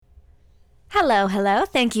Hello, hello.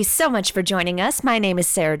 Thank you so much for joining us. My name is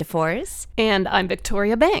Sarah DeForest. And I'm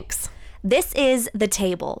Victoria Banks. This is The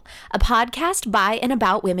Table, a podcast by and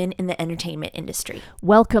about women in the entertainment industry.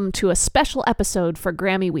 Welcome to a special episode for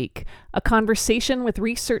Grammy Week, a conversation with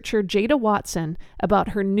researcher Jada Watson about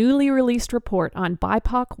her newly released report on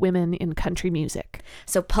BIPOC women in country music.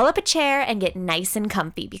 So pull up a chair and get nice and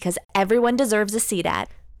comfy because everyone deserves a seat at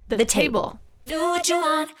The Table. Do what you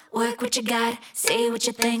want, work what you got, say what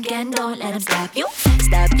you think, and don't let them stop you.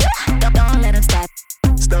 Stop you, don't let them stop.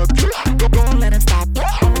 Stop you, don't let them stop you.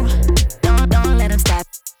 Don't let them stop.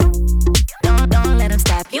 Don't let them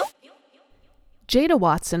stop you. Jada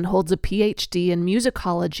Watson holds a PhD in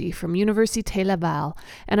musicology from Université Laval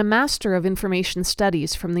and a Master of Information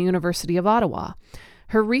Studies from the University of Ottawa.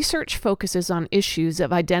 Her research focuses on issues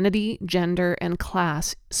of identity, gender, and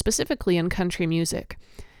class, specifically in country music.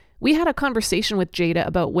 We had a conversation with Jada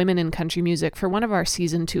about women in country music for one of our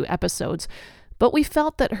Season 2 episodes, but we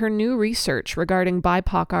felt that her new research regarding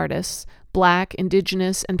BIPOC artists, Black,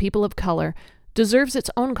 Indigenous, and people of color, deserves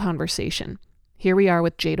its own conversation. Here we are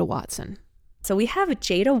with Jada Watson. So we have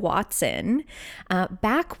Jada Watson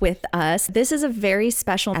back with us. This is a very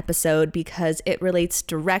special episode because it relates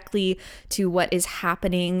directly to what is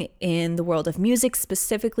happening in the world of music,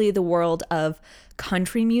 specifically the world of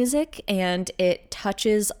country music, and it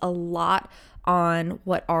touches a lot on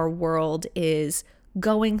what our world is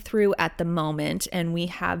going through at the moment. And we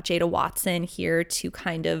have Jada Watson here to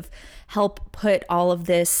kind of help put all of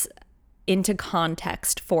this into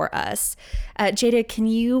context for us. Jada, can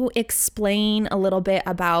you explain a little bit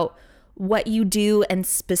about what you do and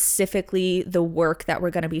specifically the work that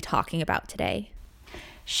we're going to be talking about today?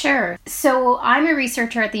 Sure. So I'm a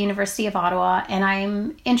researcher at the University of Ottawa, and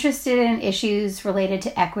I'm interested in issues related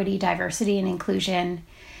to equity, diversity, and inclusion,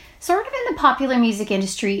 sort of in the popular music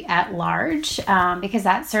industry at large, because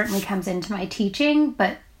that certainly comes into my teaching,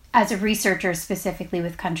 but as a researcher specifically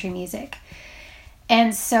with country music.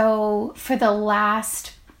 And so for the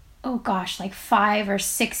last, 5 or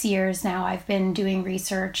 6 years now, I've been doing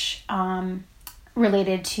research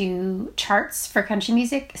related to charts for country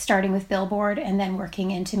music, starting with Billboard and then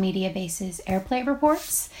working into Mediabase's airplay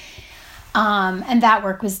reports. And that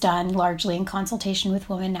work was done largely in consultation with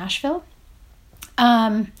Women Nashville.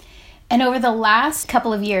 And over the last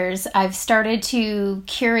couple of years, I've started to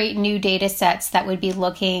curate new data sets that would be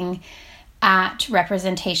looking at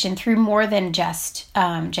representation through more than just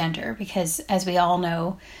gender, because as we all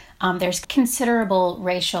know, there's considerable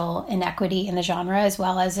racial inequity in the genre, as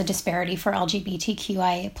well as a disparity for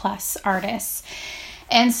LGBTQIA plus artists.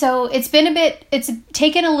 And so it's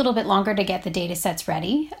taken a little bit longer to get the data sets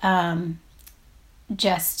ready,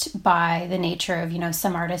 just by the nature of,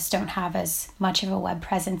 some artists don't have as much of a web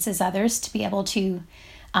presence as others to be able to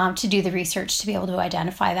do the research, to be able to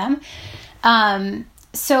identify them.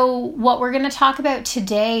 So what we're going to talk about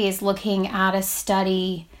today is looking at a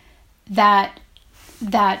study that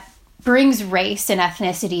brings race and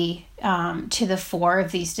ethnicity to the fore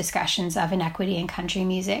of these discussions of inequity in country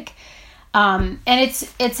music. And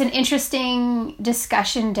it's an interesting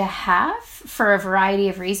discussion to have for a variety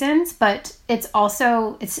of reasons, but it's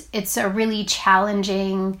also it's a really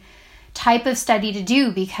challenging type of study to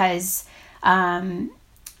do because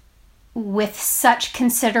with such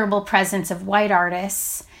considerable presence of white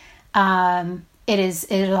artists, it is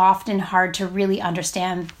often hard to really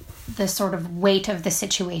understand the sort of weight of the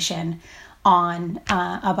situation on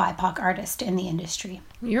a BIPOC artist in the industry.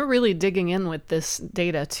 You're really digging in with this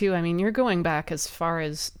data too. I mean, you're going back as far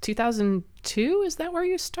as 2002. Is that where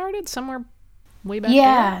you started? Somewhere way back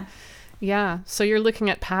there? Yeah. So you're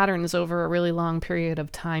looking at patterns over a really long period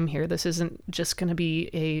of time here. This isn't just going to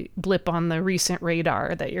be a blip on the recent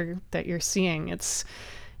radar that you're seeing. It's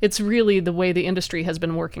really the way the industry has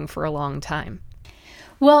been working for a long time.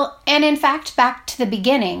 Well, and in fact, back to the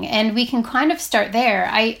beginning, and we can kind of start there.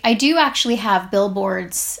 I do actually have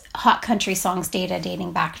Billboard's Hot Country Songs data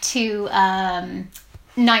dating back to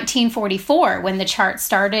 1944 when the chart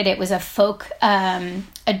started. It was a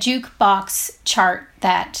jukebox chart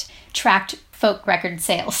that tracked folk record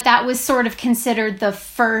sales. That was sort of considered the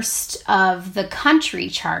first of the country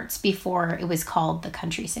charts before it was called the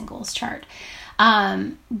country singles chart.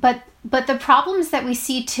 But the problems that we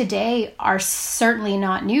see today are certainly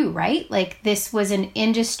not new, right? Like this was an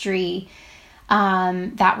industry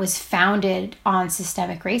that was founded on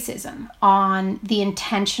systemic racism, on the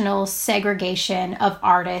intentional segregation of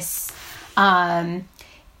artists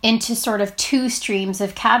into sort of two streams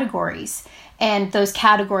of categories. And those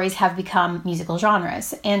categories have become musical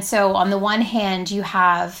genres. And so on the one hand, you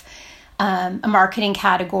have a marketing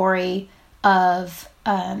category of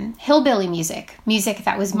hillbilly music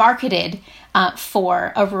that was marketed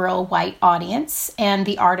for a rural white audience, and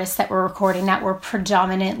the artists that were recording that were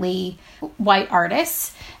predominantly white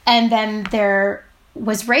artists. And then there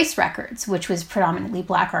was Race Records, which was predominantly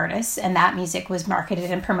black artists, and that music was marketed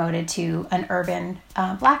and promoted to an urban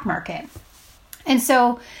black market. And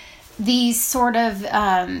so these sort of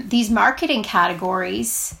these marketing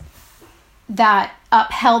categories that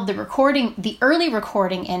upheld the early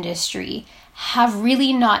recording industry have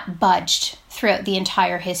really not budged throughout the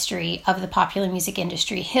entire history of the popular music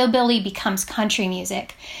industry. Hillbilly becomes country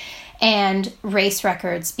music, and Race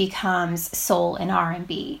Records becomes soul and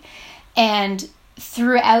R&B. And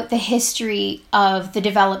throughout the history of the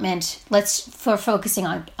development, for focusing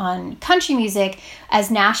on country music,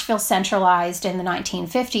 as Nashville centralized in the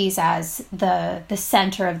 1950s as the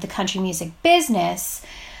center of the country music business,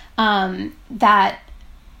 that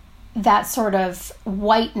sort of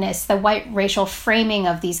whiteness, the white racial framing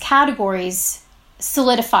of these categories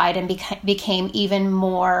solidified and became even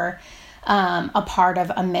more a part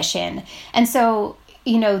of a mission. And so,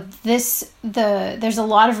 there's a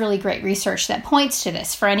lot of really great research that points to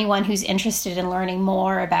this. For anyone who's interested in learning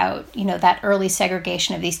more about, that early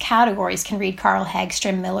segregation of these categories, can read Carl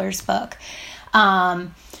Hagstrom Miller's book.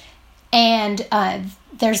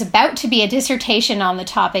 There's about to be a dissertation on the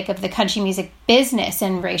topic of the country music business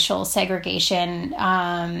and racial segregation.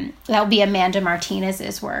 That'll be Amanda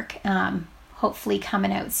Martinez's work, hopefully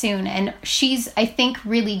coming out soon. And she's, I think,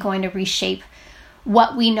 really going to reshape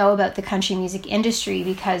what we know about the country music industry,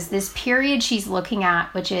 because this period she's looking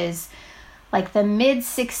at, which is like the mid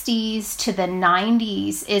 60s to the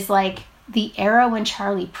 90s, is like the era when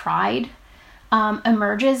Charlie Pride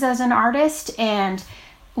emerges as an artist. And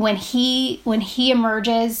when he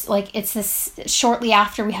emerges, like it's this shortly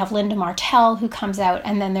after we have Linda Martell who comes out,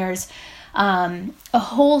 and then there's a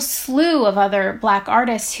whole slew of other black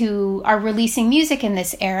artists who are releasing music in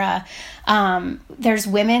this era. There's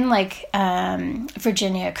women like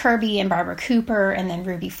Virginia Kirby and Barbara Cooper, and then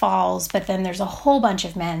Ruby Falls, but then there's a whole bunch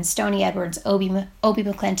of men: Stoney Edwards, Obie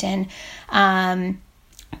McClinton,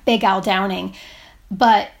 Big Al Downing.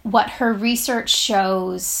 But what her research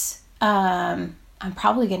shows, I'm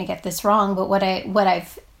probably going to get this wrong, but what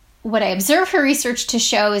I observe her research to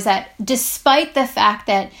show is that despite the fact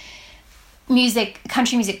that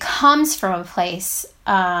country music comes from a place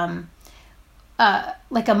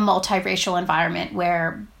like a multiracial environment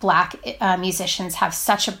where black musicians have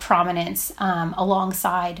such a prominence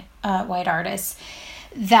alongside white artists,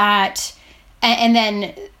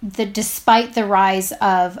 despite the rise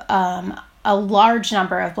of a large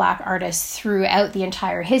number of black artists throughout the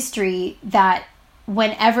entire history, that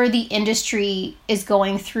whenever the industry is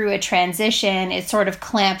going through a transition, it sort of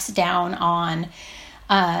clamps down on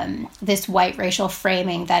this white racial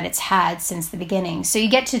framing that it's had since the beginning. So you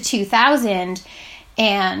get to 2000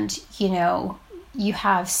 and, you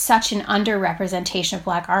have such an underrepresentation of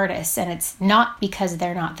black artists, and it's not because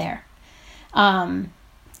they're not there. And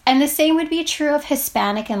the same would be true of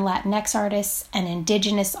Hispanic and Latinx artists and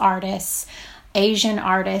Indigenous artists, Asian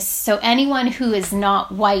artists. So anyone who is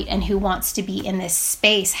not white and who wants to be in this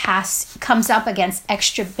space comes up against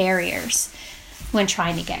extra barriers when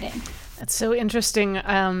trying to get in. That's so interesting,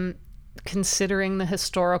 considering the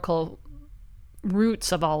historical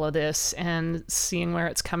roots of all of this and seeing where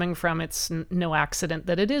it's coming from. It's no accident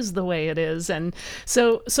that it is the way it is. And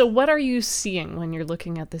so what are you seeing when you're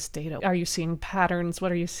looking at this data? Are you seeing patterns?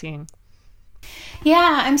 What are you seeing?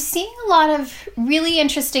 Yeah, I'm seeing a lot of really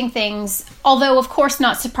interesting things, although of course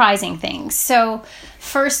not surprising things. So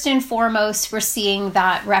first and foremost, we're seeing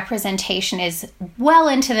that representation is well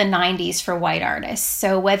into the 90s for white artists.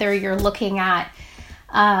 So whether you're looking at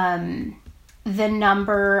the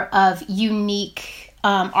number of unique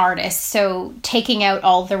artists, so taking out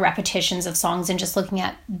all the repetitions of songs and just looking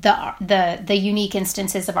at the unique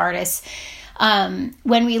instances of artists,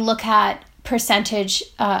 when we look at percentage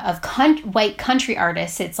of white country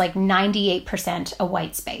artists, it's like 98% a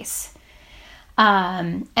white space.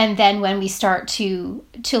 And then when we start to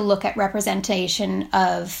look at representation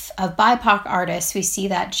of BIPOC artists, we see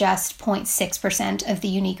that just 0.6% of the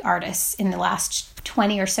unique artists in the last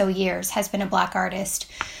 20 or so years has been a black artist.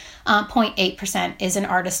 0.8% is an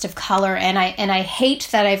artist of color. And I hate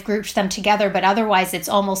that I've grouped them together, but otherwise it's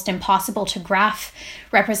almost impossible to graph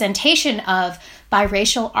representation of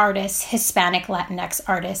biracial artists, Hispanic, Latinx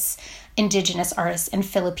artists, Indigenous artists, and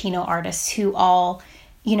Filipino artists who all,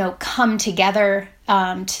 come together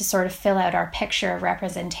to sort of fill out our picture of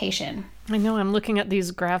representation. I know, I'm looking at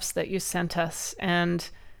these graphs that you sent us, and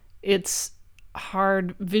it's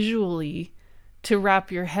hard visually to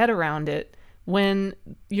wrap your head around it when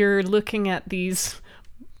you're looking at these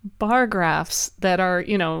bar graphs that are,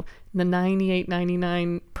 the 98,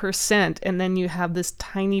 99%, and then you have this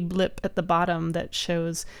tiny blip at the bottom that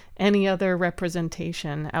shows any other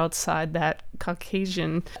representation outside that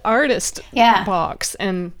Caucasian artist box.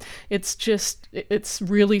 And it's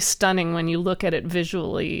really stunning when you look at it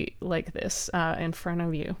visually like this in front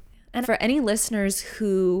of you. And for any listeners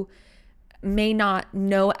who may not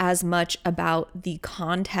know as much about the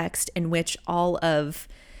context in which all of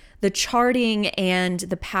the charting and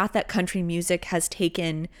the path that country music has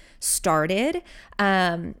taken started.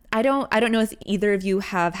 I don't know if either of you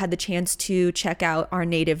have had the chance to check out Our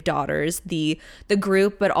Native Daughters, the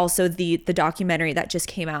group, but also the documentary that just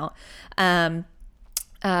came out.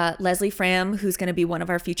 Leslie Fram, who's going to be one of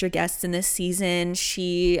our future guests in this season,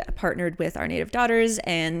 she partnered with Our Native Daughters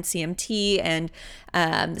and CMT and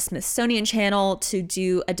the Smithsonian Channel to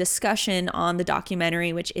do a discussion on the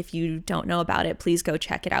documentary, which if you don't know about it, please go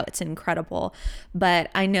check it out. It's incredible.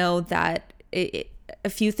 But I know that a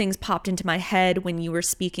few things popped into my head when you were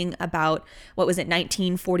speaking about,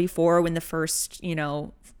 1944 when the first,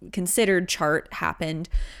 considered chart happened.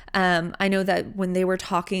 I know that when they were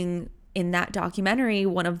talking in that documentary,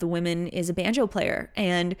 one of the women is a banjo player,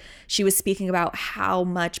 and she was speaking about how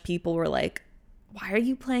much people were like, why are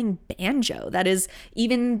you playing banjo? That is,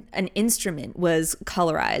 even an instrument was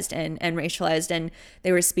colorized and racialized. And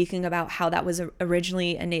they were speaking about how that was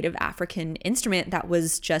originally a Native African instrument that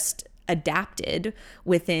was just adapted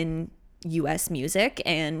within US music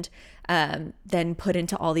and then put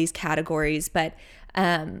into all these categories. But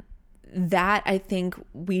that, I think,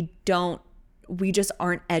 we just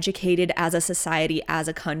aren't educated as a society, as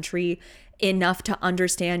a country, enough to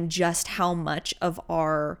understand just how much of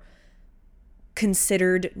our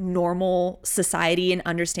considered normal society and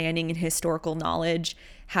understanding and historical knowledge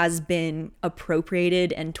has been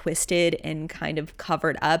appropriated and twisted and kind of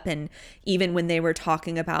covered up. And even when they were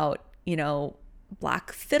talking about,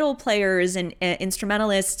 Black fiddle players and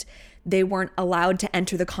instrumentalists, they weren't allowed to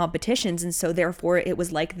enter the competitions. And so therefore it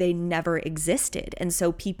was like they never existed. And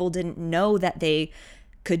so people didn't know that they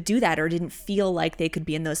could do that or didn't feel like they could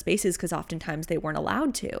be in those spaces because oftentimes they weren't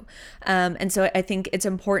allowed to. And so I think it's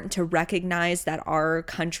important to recognize that our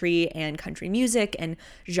country and country music and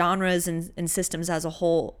genres and systems as a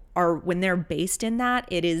whole are, when they're based in that,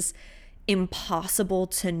 it is impossible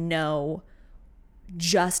to know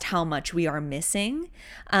just how much we are missing,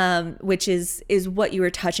 which is what you were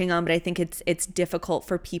touching on. But I think it's difficult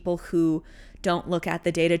for people who don't look at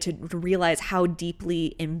the data to realize how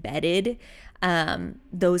deeply embedded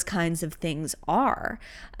those kinds of things are.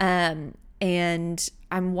 And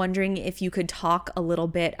I'm wondering if you could talk a little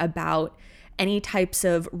bit about any types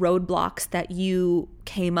of roadblocks that you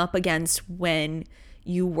came up against when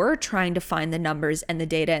you were trying to find the numbers and the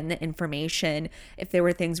data and the information. If there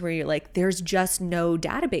were things where you're like, there's just no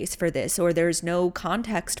database for this, or there's no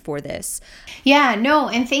context for this. Yeah, no,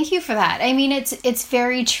 and thank you for that. I mean, it's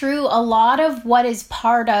very true. A lot of what is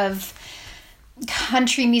part of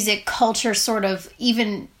country music culture, sort of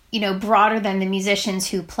even, broader than the musicians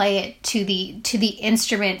who play it, to the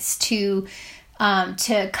instruments, to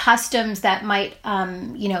customs that might,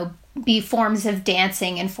 be forms of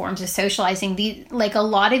dancing and forms of socializing. A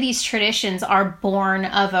lot of these traditions are born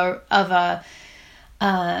of a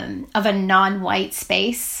non-white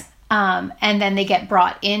space, and then they get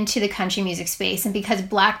brought into the country music space. And because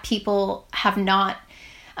Black people have not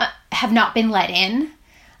been let in,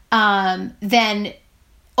 then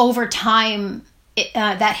over time,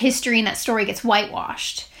 that history and that story gets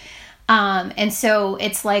whitewashed. And so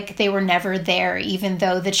it's like they were never there, even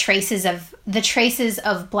though the traces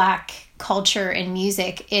of Black culture and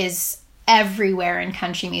music is everywhere in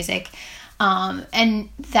country music. And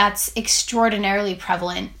that's extraordinarily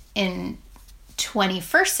prevalent in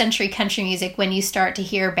 21st century country music when you start to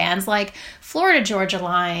hear bands like Florida Georgia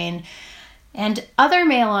Line and other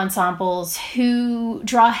male ensembles who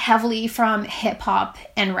draw heavily from hip hop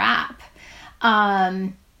and rap.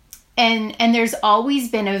 And there's always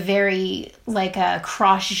been a very a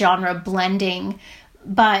cross genre blending,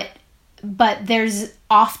 but there's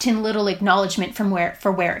often little acknowledgement for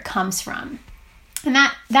where it comes from, and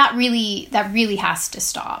that really has to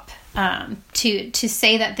stop. To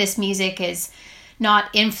say that this music is not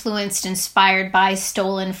influenced, inspired by,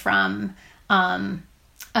 stolen from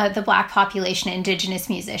the Black population, Indigenous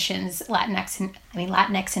musicians,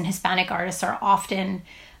 Latinx and Hispanic artists are often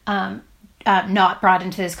not brought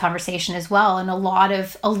into this conversation as well. And a lot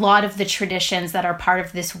of the traditions that are part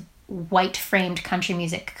of this white framed country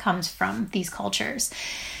music comes from these cultures.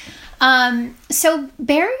 So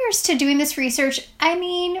barriers to doing this research, I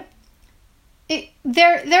mean,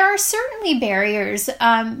 There are certainly barriers.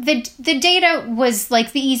 The data was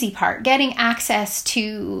like the easy part, getting access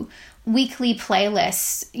to weekly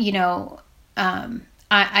playlists.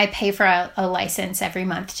 I pay for a license every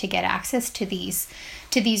month to get access to these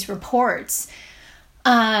reports.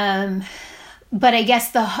 But I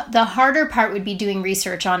guess the harder part would be doing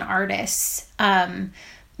research on artists,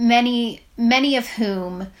 many of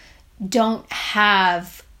whom don't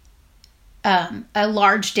have a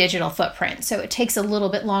large digital footprint, so it takes a little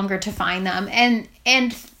bit longer to find them.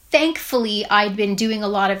 And thankfully, I'd been doing a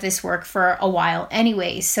lot of this work for a while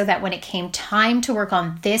anyways, so that when it came time to work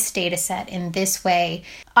on this data set in this way,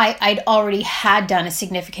 I'd already had done a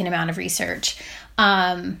significant amount of research.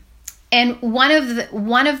 And one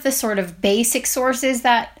of the sort of basic sources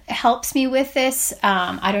that helps me with this,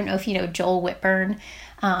 I don't know if you know Joel Whitburn.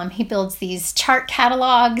 He builds these chart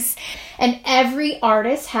catalogs, and every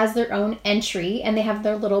artist has their own entry, and they have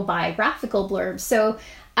their little biographical blurb. So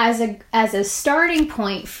as a starting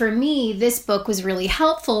point for me, this book was really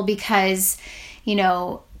helpful because,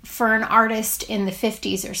 for an artist in the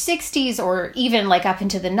 50s or 60s, or even like up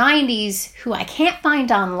into the 90s, who I can't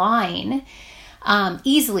find online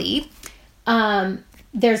easily,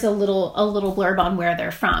 there's a little blurb on where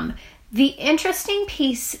they're from. The interesting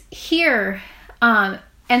piece here, and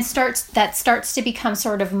starts to become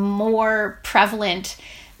sort of more prevalent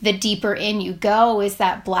the deeper in you go, is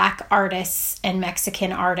that Black artists and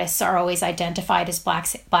Mexican artists are always identified as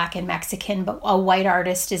Black and Mexican, but a white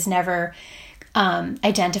artist is never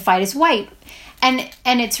identified as white. And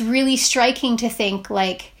it's really striking to think,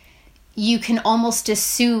 like, you can almost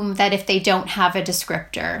assume that if they don't have a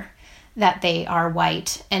descriptor, that they are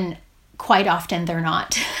white, and quite often they're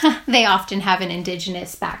not. They often have an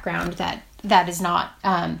indigenous background that is not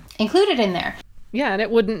included in there. Yeah, and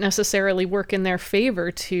it wouldn't necessarily work in their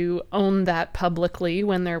favor to own that publicly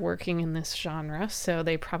when they're working in this genre, so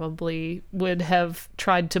they probably would have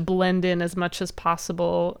tried to blend in as much as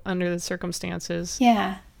possible under the circumstances.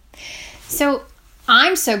 Yeah. So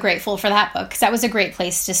I'm so grateful for that book, because that was a great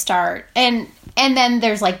place to start. And then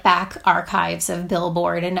there's like back archives of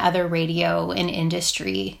Billboard and other radio and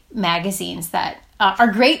industry magazines that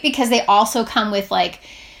are great, because they also come with like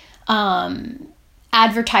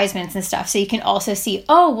advertisements and stuff. So you can also see,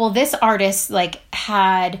 oh, well, this artist like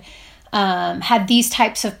had these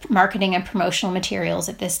types of marketing and promotional materials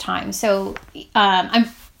at this time. So I'm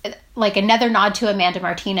like, another nod to Amanda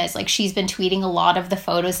Martinez, like, she's been tweeting a lot of the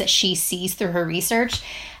photos that she sees through her research,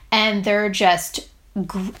 and they're just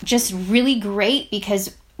really great,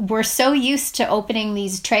 because we're so used to opening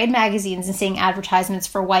these trade magazines and seeing advertisements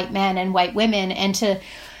for white men and white women, and to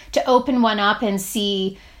open one up and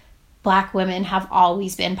see Black women have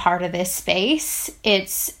always been part of this space.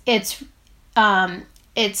 It's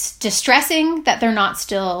distressing that they're not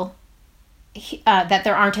still, that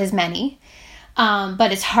there aren't as many.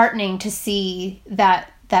 But it's heartening to see that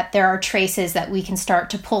there are traces that we can start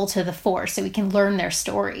to pull to the fore, so we can learn their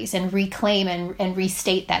stories and reclaim and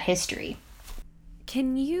restate that history.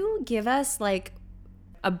 Can you give us like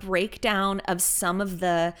a breakdown of some of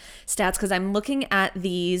the stats? Because I'm looking at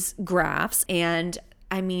these graphs, and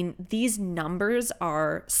I mean, these numbers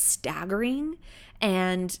are staggering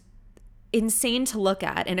and insane to look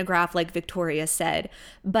at in a graph, like Victoria said.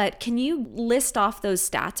 But can you list off those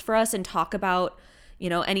stats for us and talk about,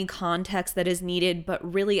 any context that is needed?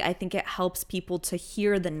 But really, I think it helps people to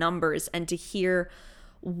hear the numbers and to hear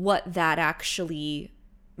what that actually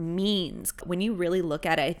means. When you really look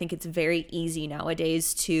at it, I think it's very easy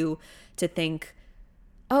nowadays to think,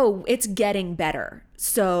 oh, it's getting better.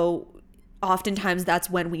 So oftentimes that's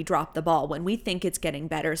when we drop the ball, when we think it's getting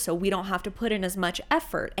better, so we don't have to put in as much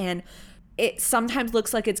effort. And it sometimes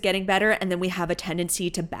looks like it's getting better, and then we have a tendency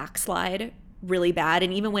to backslide really bad.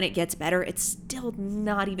 And even when it gets better, it's still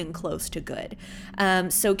not even close to good.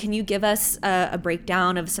 So can you give us a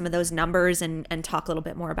breakdown of some of those numbers and talk a little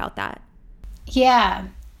bit more about that? Yeah.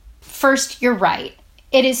 First, you're right.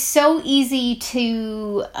 It is so easy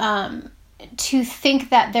to think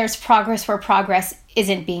that there's progress where progress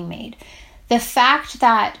isn't being made. The fact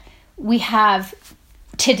that we have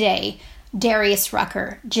today Darius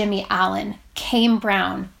Rucker, Jimmy Allen, Kane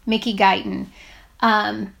Brown, Mickey Guyton,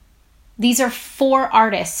 these are 4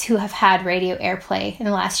 artists who have had radio airplay in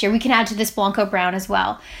the last year. We can add to this Blanco Brown as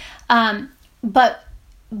well. But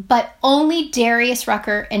only Darius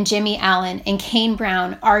Rucker and Jimmy Allen and Kane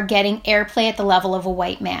Brown are getting airplay at the level of a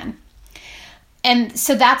white man. And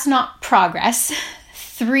so that's not progress.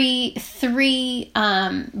 Three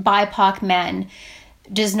BIPOC men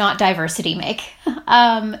does not diversity make.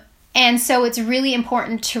 And so it's really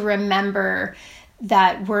important to remember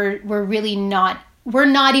that we're really not we're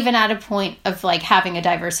not even at a point of like having a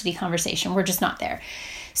diversity conversation. We're just not there.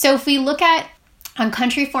 So if we look at on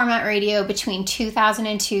country format radio between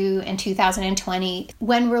 2002 and 2020,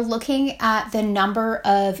 when we're looking at the number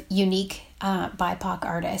of unique BIPOC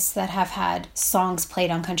artists that have had songs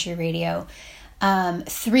played on country radio,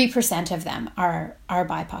 3% of them are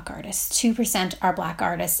BIPOC artists, 2% are Black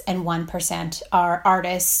artists, and 1% are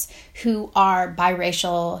artists who are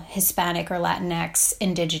biracial, Hispanic or Latinx,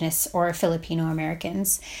 Indigenous or Filipino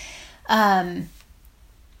Americans. And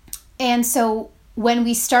so when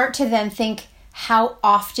we start to then think how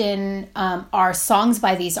often are songs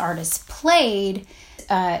by these artists played,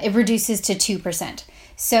 it reduces to 2%.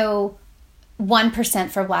 So 1%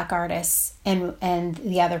 for Black artists and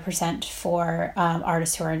the other percent for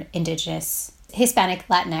artists who are Indigenous, Hispanic,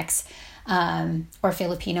 Latinx, or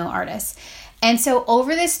Filipino artists. And so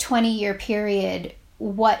over this 20-year period,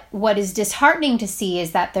 what is disheartening to see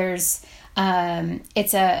is that there's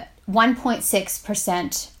it's a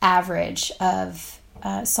 1.6% average of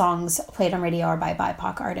songs played on radio are by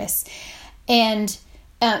BIPOC artists, and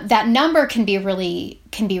that number can be really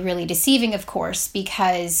deceiving, of course,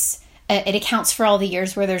 because it accounts for all the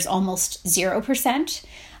years where there's almost 0%,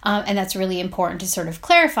 and that's really important to sort of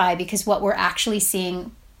clarify, because what we're actually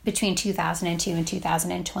seeing between 2002 and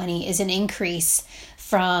 2020 is an increase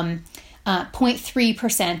from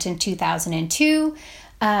 0.3% in 2002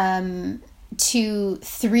 to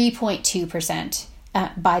 3.2%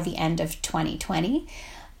 by the end of 2020.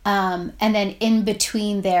 And then in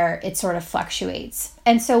between there, it sort of fluctuates.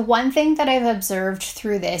 And so one thing that I've observed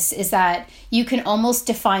through this is that you can almost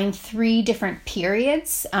define 3 different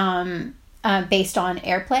periods based on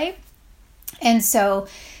airplay. And so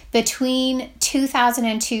between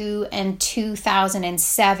 2002 and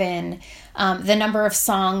 2007, the number of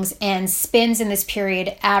songs and spins in this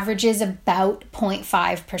period averages about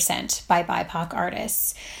 0.5% by BIPOC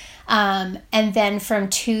artists. And then from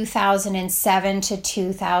 2007 to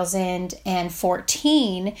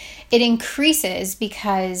 2014, it increases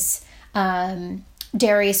because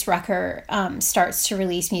Darius Rucker starts to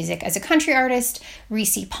release music as a country artist.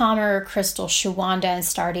 Reese Palmer, Crystal Shawanda, and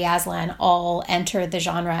Stardy Aslan all enter the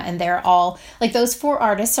genre, and they're all, like, those 4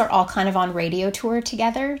 artists are all kind of on radio tour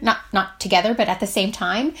together. Not together, but at the same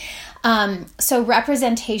time. So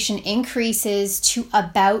representation increases to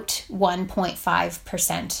about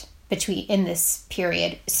 1.5% in this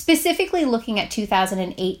period, specifically looking at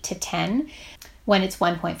 2008 to 10, when it's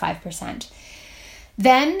 1.5%.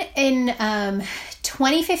 Then in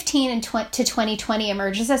 2015 and to 2020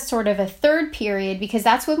 emerges as sort of a third period, because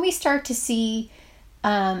that's when we start to see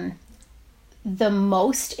the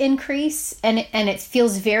most increase. And it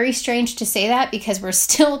feels very strange to say that, because we're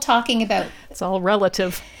still talking about... It's all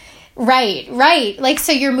relative. Right. Like,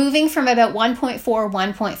 so you're moving from about 1.4,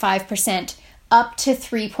 1.5% up to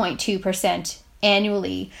 3.2%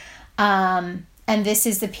 annually. And this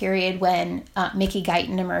is the period when Mickey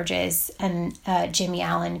Guyton emerges, and Jimmy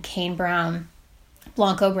Allen, Kane Brown,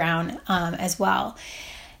 Blanco Brown as well.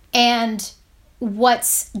 And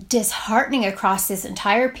what's disheartening across this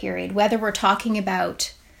entire period, whether we're talking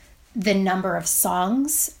about the number of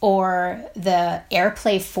songs or the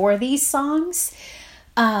airplay for these songs,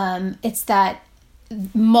 it's that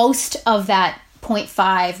most of that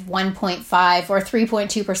 0.5, 1.5, or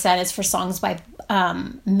 3.2% is for songs by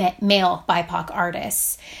male BIPOC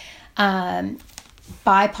artists.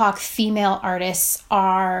 BIPOC female artists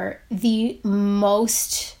are the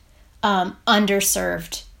most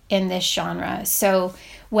underserved in this genre. So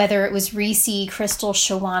whether it was Reese, Crystal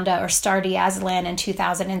Shawanda, or Stardy Aslan in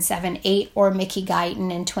 2007-8, or Mickey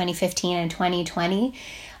Guyton in 2015 and 2020,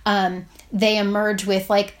 they emerge with,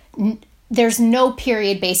 like, there's no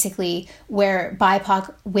period basically where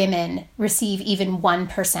BIPOC women receive even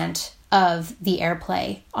 1% of the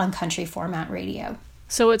airplay on country format radio.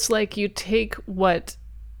 So it's like you take what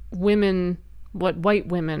white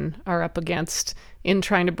women are up against in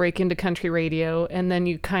trying to break into country radio, and then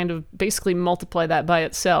you kind of basically multiply that by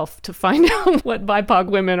itself to find out what BIPOC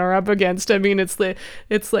women are up against. I mean, it's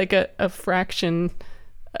like a fraction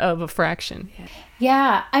of a fraction.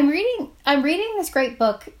 Yeah, I'm reading this great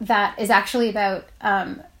book that is actually about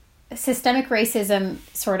systemic racism,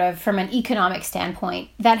 sort of from an economic standpoint,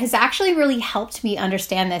 that has actually really helped me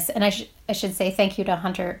understand this. And I should say thank you to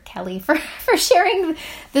Hunter Kelly for sharing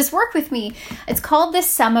this work with me. It's called The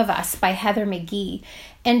Sum of Us by Heather McGee.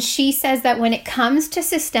 And she says that when it comes to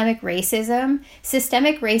systemic racism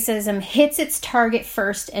hits its target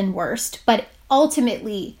first and worst, but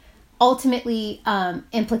ultimately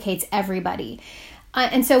implicates everybody.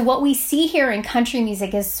 And so what we see here in country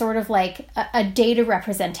music is sort of like a data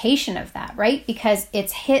representation of that, right? Because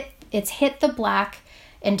it's hit it's hit the Black,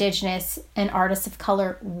 Indigenous, and artists of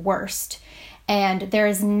color worst. And there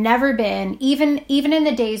has never been, even in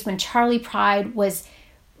the days when Charlie Pride was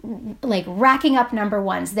like racking up number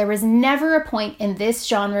ones, there was never a point in this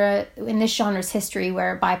genre's history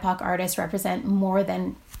where BIPOC artists represent more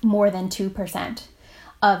than 2%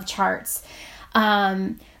 of charts.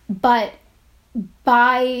 But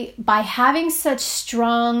by having such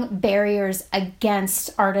strong barriers against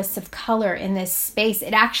artists of color in this space,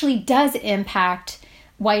 it actually does impact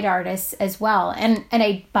white artists as well. And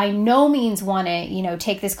I by no means want to,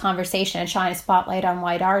 take this conversation and shine a spotlight on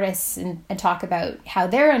white artists and talk about how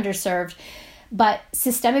they're underserved. But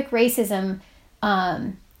systemic racism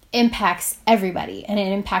impacts everybody, and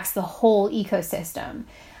it impacts the whole ecosystem.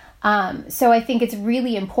 So I think it's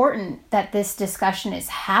really important that this discussion is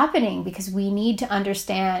happening, because we need to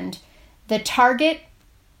understand the target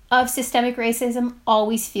of systemic racism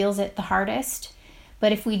always feels it the hardest.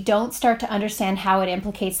 But if we don't start to understand how it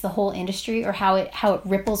implicates the whole industry, or how it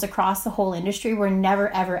ripples across the whole industry, we're never,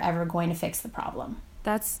 ever, ever going to fix the problem.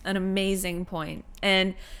 That's an amazing point.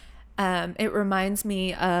 And it reminds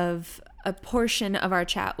me of a portion of our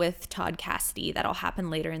chat with Todd Cassidy that'll happen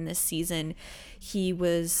later in this season. He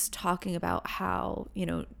was talking about how,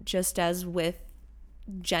 just as with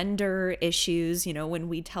gender issues, when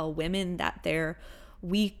we tell women that they're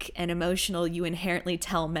weak and emotional, you inherently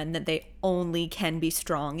tell men that they only can be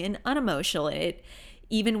strong and unemotional.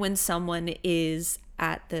 Even when someone is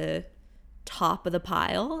at the top of the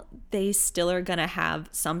pile, they still are going to have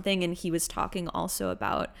something. And he was talking also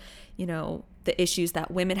about, the issues that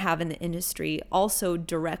women have in the industry also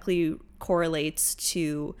directly correlates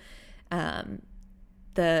to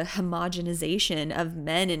the homogenization of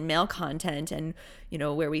men and male content, and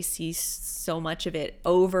where we see so much of it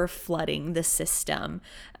over flooding the system.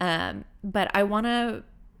 But I want to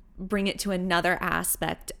bring it to another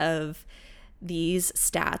aspect of these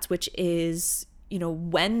stats, which is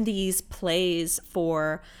when these plays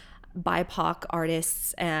for BIPOC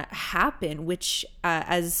artists happen, which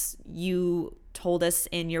as you told us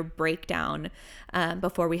in your breakdown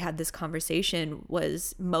before we had this conversation,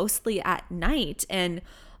 was mostly at night. And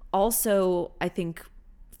also, I think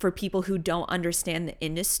for people who don't understand the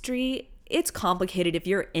industry, it's complicated. If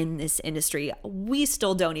you're in this industry, we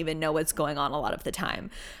still don't even know what's going on a lot of the time.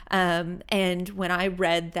 And when I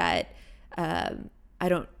read that, I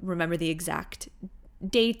don't remember the exact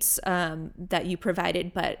dates that you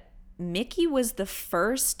provided, but Mickey was the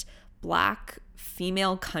first Black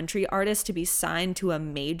female country artist to be signed to a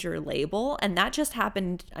major label. And that just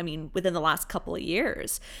happened, within the last couple of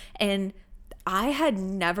years. And I had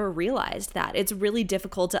never realized that. It's really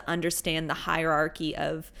difficult to understand the hierarchy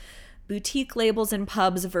of boutique labels and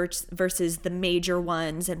pubs versus the major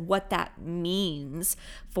ones, and what that means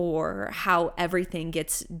for how everything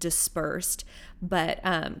gets dispersed. But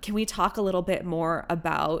can we talk a little bit more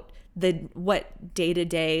about what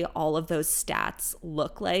day-to-day all of those stats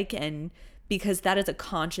look like? And because that is a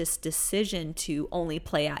conscious decision to only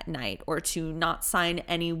play at night, or to not sign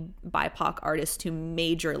any BIPOC artists to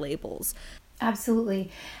major labels.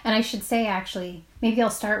 Absolutely. And I should say, actually, maybe I'll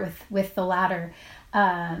start with the latter,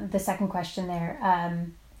 the second question there.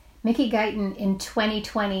 Mickey Guyton in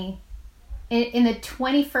 2020, in the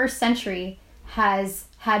 21st century, has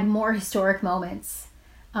had more historic moments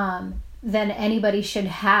than anybody should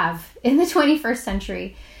have in the 21st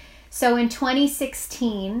century. So in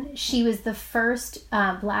 2016, she was the first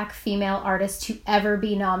Black female artist to ever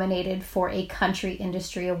be nominated for a country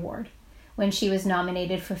industry award, when she was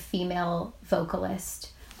nominated for female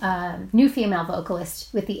vocalist, new female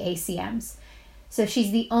vocalist with the ACMs. So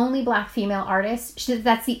she's the only Black female artist.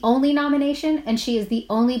 That's the only nomination, and she is the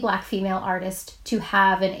only Black female artist to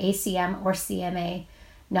have an ACM or CMA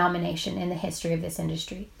nomination in the history of this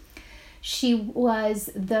industry. She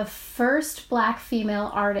was the first Black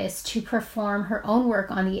female artist to perform her own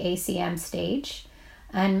work on the ACM stage.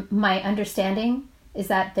 And my understanding is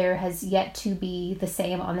that there has yet to be the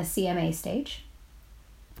same on the CMA stage.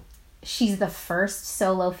 She's the first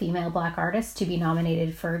solo female Black artist to be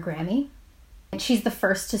nominated for a Grammy. And she's the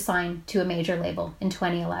first to sign to a major label in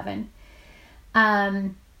 2011.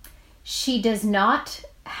 She does not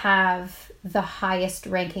have the highest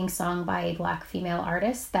ranking song by a Black female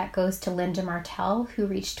artist. That goes to Linda Martell, who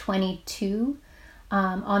reached 22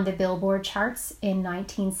 on the Billboard charts in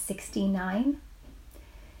 1969.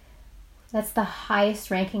 That's the highest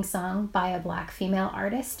ranking song by a Black female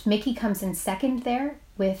artist. Mickey comes in second there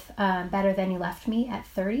with Better Than You Left Me at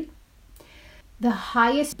 30. The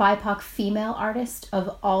highest BIPOC female artist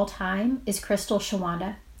of all time is Crystal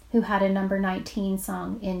Shawanda, who had a number 19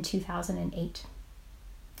 song in 2008.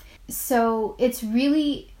 so it's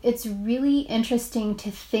really interesting to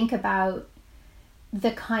think about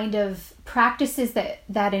the kind of practices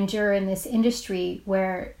that endure in this industry,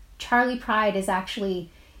 where Charley Pride is actually,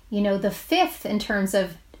 the 5th in terms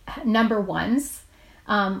of number ones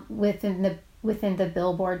within the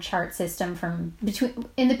Billboard chart system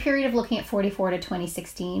in the period of looking at 44 to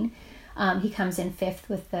 2016. He comes in 5th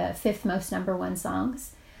with the 5th most number one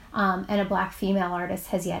songs. And a Black female artist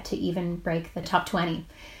has yet to even break the top 20.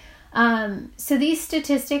 So these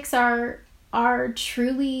statistics are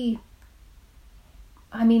truly,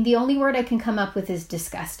 the only word I can come up with is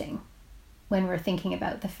disgusting when we're thinking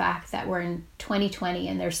about the fact that we're in 2020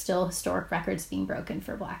 and there's still historic records being broken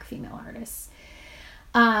for Black female artists.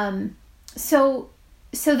 So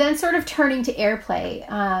then sort of turning to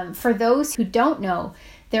airplay, for those who don't know,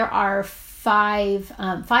 there are five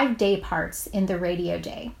day parts in the radio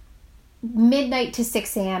day. Midnight to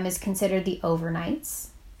 6 a.m. is considered the overnights.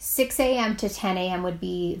 6 a.m. to 10 a.m. would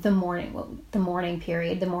be the morning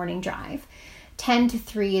period, the morning drive. 10 to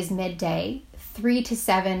 3 is midday. 3 to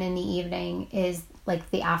 7 in the evening is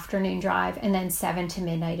like the afternoon drive. And then 7 to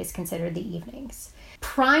midnight is considered the evenings.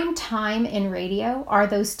 Prime time in radio are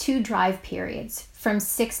those 2 drive periods from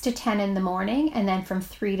 6 to 10 in the morning and then from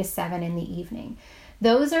 3 to 7 in the evening.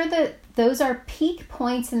 Those are peak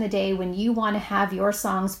points in the day when you want to have your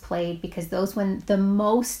songs played, because those when the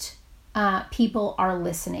most people are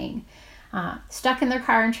listening. Stuck in their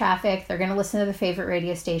car in traffic, they're going to listen to their favorite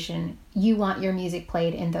radio station. You want your music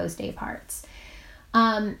played in those day parts.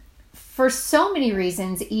 For so many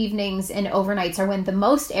reasons, evenings and overnights are when the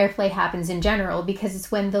most airplay happens in general, because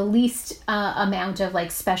it's when the least amount of like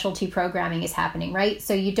specialty programming is happening, right?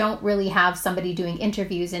 So you don't really have somebody doing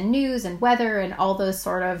interviews and news and weather and all those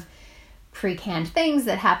sort of pre-canned things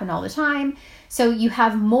that happen all the time. So you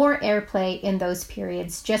have more airplay in those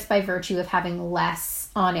periods just by virtue of having less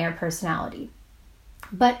on-air personality.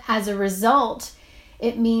 But as a result,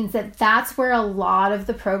 it means that that's where a lot of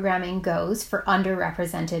the programming goes for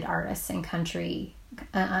underrepresented artists in country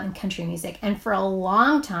music. And for a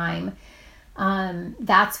long time,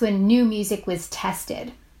 that's when new music was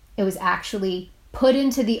tested. It was actually put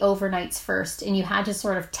into the overnights first, and you had to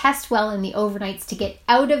sort of test well in the overnights to get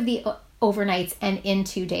out of the overnights and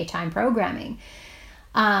into daytime programming.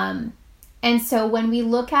 And so when we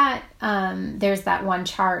look at, there's that one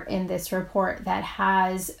chart in this report that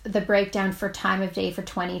has the breakdown for time of day for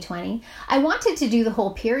 2020. I wanted to do the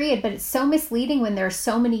whole period, but it's so misleading when there are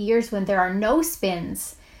so many years when there are no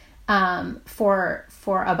spins for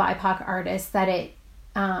a BIPOC artist that it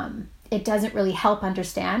doesn't really help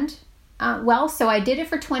understand well. So I did it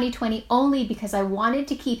for 2020 only because I wanted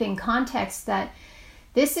to keep in context that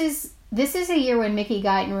this is a year when Mickey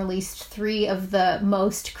Guyton released 3 of the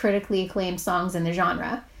most critically acclaimed songs in the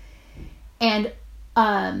genre. And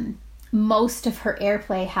most of her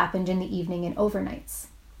airplay happened in the evening and overnights.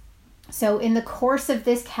 So in the course of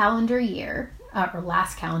this calendar year, or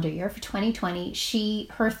last calendar year for 2020,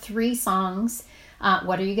 her 3 songs,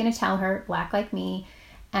 What Are You Gonna Tell Her, Black Like Me,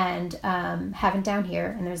 and Heaven Down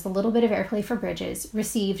Here, and there's a little bit of airplay for Bridges,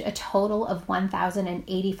 received a total of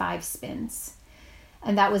 1,085 spins.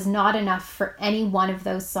 And that was not enough for any one of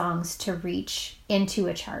those songs to reach into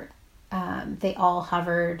a chart. They all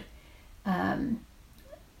hovered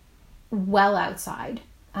well outside.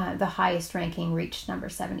 The highest ranking reached number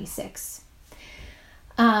 76.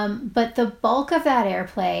 But the bulk of that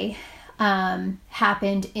airplay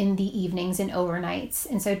happened in the evenings and overnights.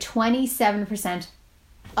 And so 27%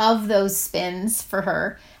 of those spins for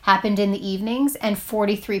her happened in the evenings, and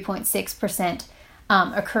 43.6%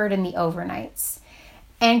 occurred in the overnights.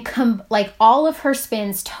 And all of her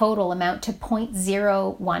spins total amount to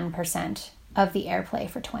 0.01% of the airplay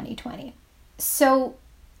for 2020. So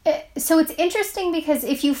it's interesting because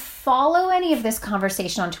if you follow any of this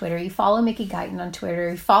conversation on Twitter, you follow Mickey Guyton on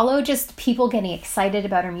Twitter, you follow just people getting excited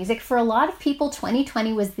about her music, for a lot of people,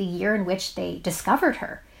 2020 was the year in which they discovered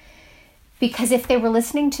her. Because if they were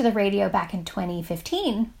listening to the radio back in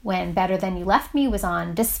 2015, when Better Than You Left Me was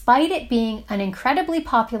on, despite it being an incredibly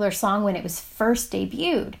popular song when it was first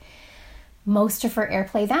debuted, most of her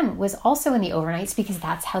airplay then was also in the overnights, because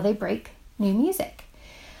that's how they break new music.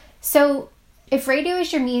 So if radio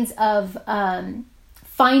is your means of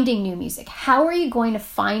finding new music, how are you going to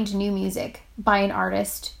find new music by an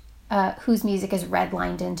artist whose music is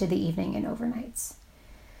redlined into the evening and overnights?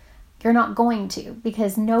 You're not going to,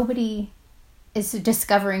 because nobody is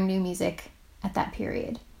discovering new music at that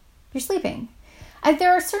period. You're sleeping.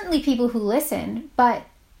 There are certainly people who listen, but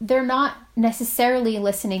they're not necessarily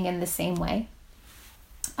listening in the same way.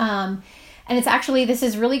 And it's actually, this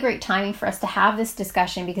is really great timing for us to have this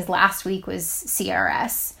discussion, because last week was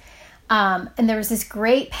CRS. And there was this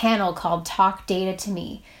great panel called Talk Data to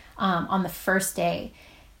Me on the first day.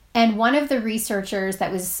 And one of the researchers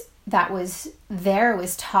that was there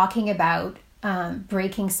was talking about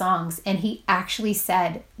breaking songs. And he actually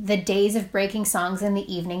said the days of breaking songs in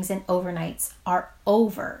the evenings and overnights are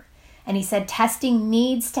over. And he said testing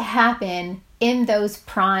needs to happen in those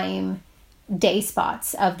prime day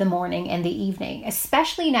spots of the morning and the evening,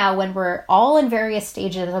 especially now when we're all in various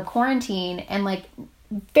stages of quarantine and like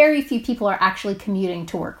very few people are actually commuting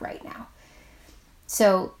to work right now.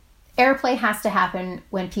 So airplay has to happen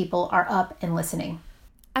when people are up and listening.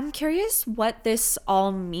 I'm curious what this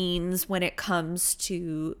all means when it comes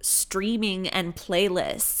to streaming and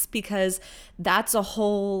playlists, because that's a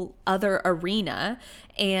whole other arena.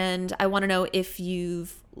 And I want to know if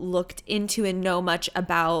you've looked into and know much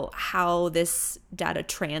about how this data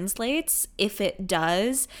translates, if it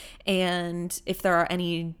does, and if there are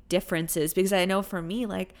any differences. Because I know for me,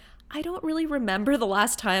 like, I don't really remember the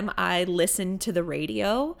last time I listened to the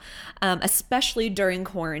radio, especially during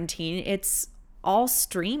quarantine. It's all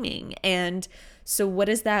streaming. And so what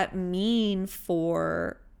does that mean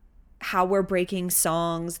for how we're breaking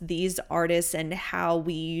songs, these artists, and how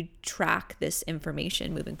we track this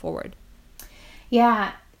information moving forward?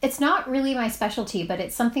 Yeah, it's not really my specialty, but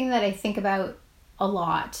it's something that I think about a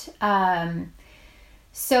lot.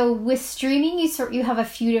 So with streaming, you have a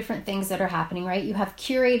few different things that are happening, right? You have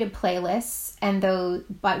curated playlists, and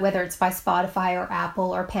whether it's by Spotify or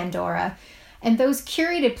Apple or Pandora, and those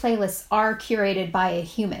curated playlists are curated by a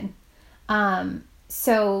human.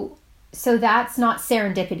 So that's not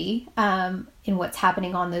serendipity in what's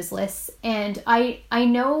happening on those lists. And I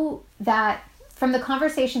know that from the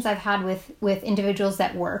conversations I've had with individuals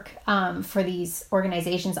that work for these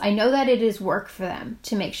organizations, I know that it is work for them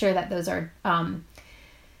to make sure that those are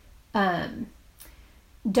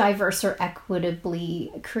diverse or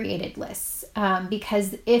equitably created lists.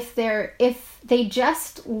 Because if they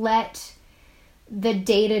just let the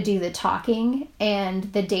data do the talking,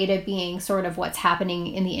 and the data being sort of what's happening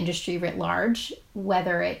in the industry writ large,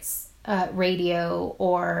 whether it's radio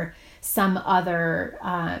or some other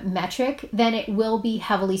metric, then it will be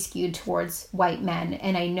heavily skewed towards white men.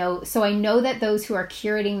 And I know that those who are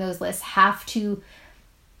curating those lists have to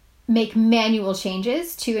make manual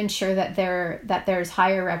changes to ensure that there's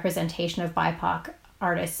higher representation of BIPOC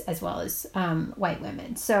artists as well as white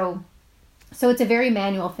women. So it's a very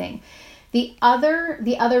manual thing. The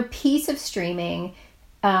other piece of streaming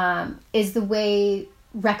is the way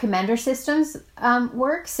recommender systems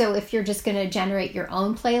work. So if you're just going to generate your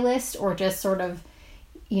own playlist, or just sort of,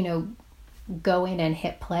 go in and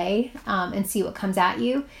hit play and see what comes at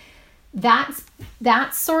you,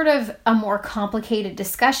 that's sort of a more complicated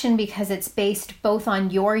discussion, because it's based both on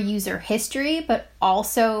your user history, but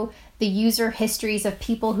also the user histories of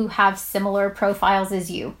people who have similar profiles as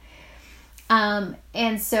you.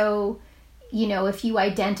 And so, if you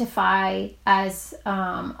identify as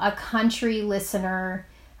a country listener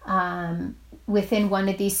within one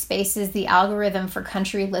of these spaces, the algorithm for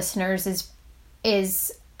country listeners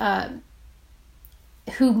is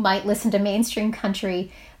who might listen to mainstream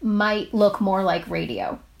country might look more like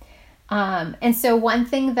radio. And so one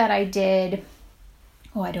thing that I did,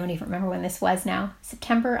 I don't even remember when this was now,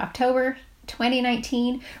 October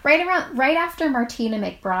 2019, right after Martina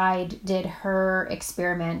McBride did her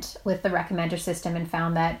experiment with the recommender system and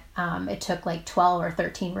found that it took like 12 or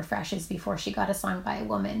 13 refreshes before she got a song by a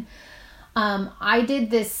woman. I did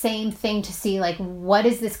this same thing to see like, what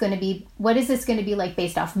is this going to be like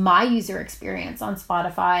based off my user experience on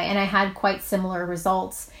Spotify? And I had quite similar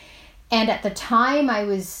results. And at the time I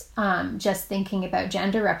was just thinking about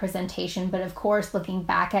gender representation, but of course, looking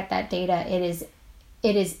back at that data,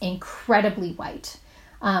 it is incredibly white.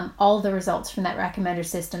 All the results from that recommender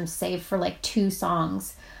system, save for like 2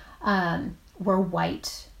 songs, were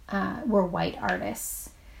white artists.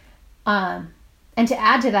 And to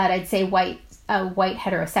add to that, I'd say white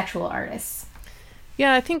heterosexual artists.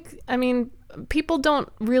 Yeah, I mean, people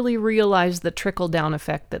don't really realize the trickle-down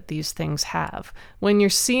effect that these things have. When you're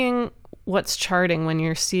seeing what's charting, when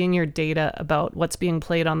you're seeing your data about what's being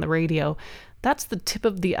played on the radio, that's the tip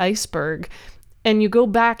of the iceberg. And you go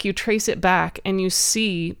back, you trace it back, and you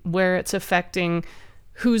see where it's affecting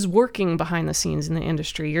who's working behind the scenes in the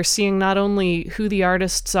industry. You're seeing not only who the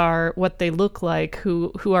artists are, what they look like,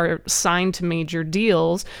 who are signed to major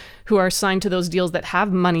deals, who are signed to those deals that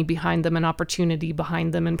have money behind them and opportunity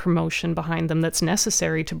behind them and promotion behind them that's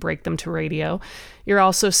necessary to break them to radio. You're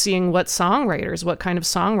also seeing what kind of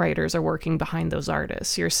songwriters are working behind those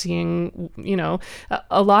artists. You're seeing,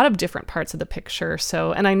 a lot of different parts of the picture.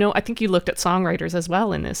 So, and I think you looked at songwriters as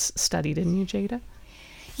well in this study, didn't you, Jada?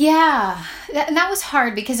 Yeah, and that was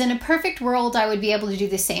hard because in a perfect world, I would be able to do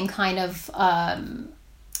the same kind of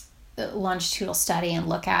longitudinal study and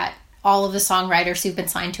look at all of the songwriters who've been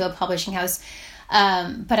signed to a publishing house.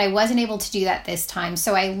 But I wasn't able to do that this time.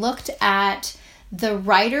 So I looked at the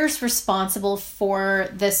writers responsible for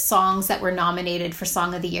the songs that were nominated for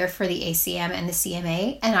Song of the Year for the ACM and the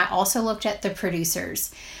CMA. And I also looked at the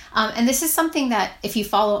producers. And this is something that if you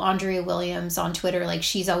follow Andrea Williams on Twitter, like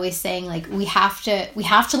she's always saying, like, we have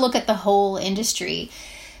to look at the whole industry.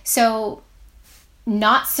 So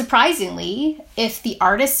not surprisingly, if the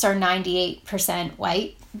artists are 98%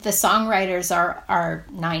 white, the songwriters are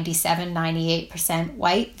 97, 98%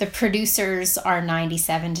 white. The producers are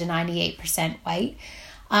 97 to 98% white.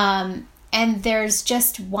 And there's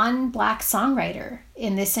just one Black songwriter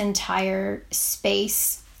in this entire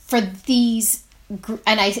space for these.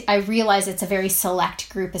 And I realize it's a very select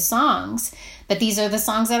group of songs, but these are the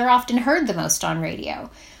songs that are often heard the most on radio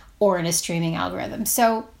or in a streaming algorithm.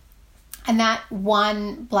 So, and that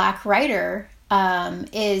one Black writer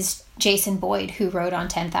is Jason Boyd, who wrote on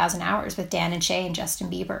 10,000 Hours with Dan and Shay and Justin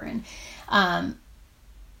Bieber.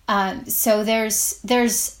 And so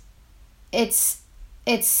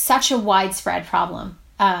it's such a widespread problem.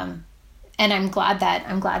 And I'm glad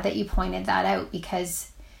that you pointed that out,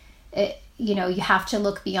 because you have to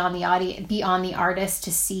look beyond the audience, beyond the artist,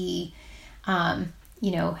 to see,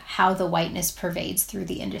 how the whiteness pervades through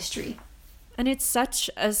the industry. And it's such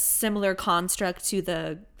a similar construct to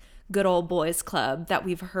the Good Old Boys Club that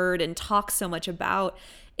we've heard and talked so much about.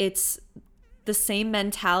 It's the same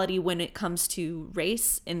mentality when it comes to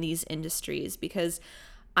race in these industries, because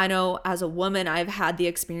I know as a woman, I've had the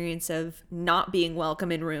experience of not being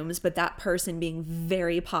welcome in rooms, but that person being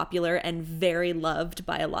very popular and very loved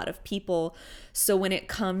by a lot of people. So when it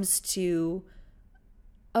comes to,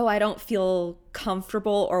 I don't feel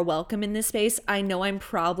comfortable or welcome in this space, I know I'm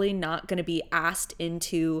probably not going to be asked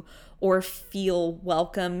into or feel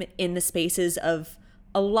welcome in the spaces of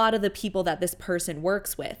a lot of the people that this person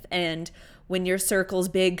works with. And when your circle's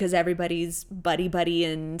big because everybody's buddy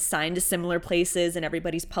and signed to similar places and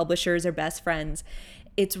everybody's publishers are best friends,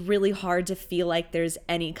 it's really hard to feel like there's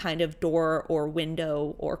any kind of door or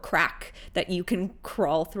window or crack that you can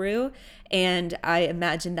crawl through. And I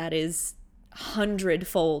imagine that is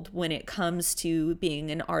 100-fold when it comes to being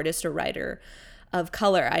an artist or writer of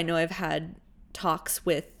color. I know I've had talks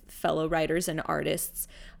with fellow writers and artists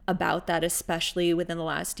about that, especially within the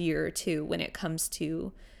last year or two, when it comes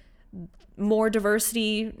to more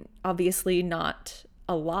diversity. Obviously not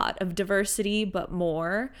a lot of diversity, but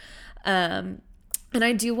more. And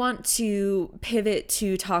I do want to pivot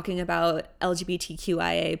to talking about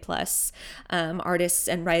LGBTQIA plus artists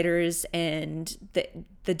and writers and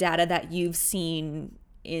the data that you've seen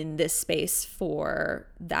in this space for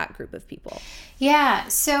that group of people. Yeah,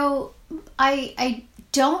 so I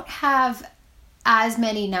don't have as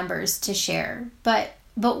many numbers to share, but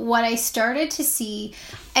what I started to see,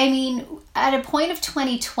 I mean, at a point of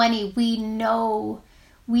 2020, we know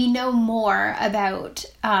more about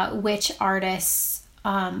which artists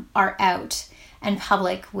are out and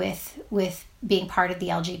public with being part of the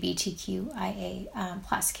LGBTQIA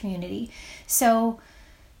plus community. So,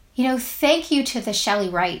 thank you to the Shelley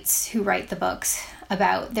Wrights who write the books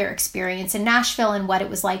about their experience in Nashville and what it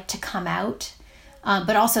was like to come out.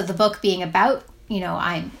 But also the book being about,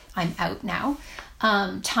 I'm out now.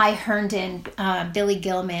 Ty Herndon, Billy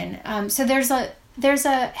Gilman. So there's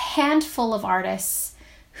a handful of artists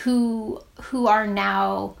who are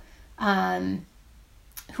now out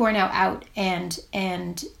and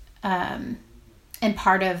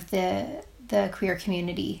part of the queer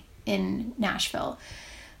community in Nashville.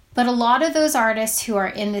 But a lot of those artists who are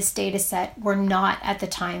in this data set were not at the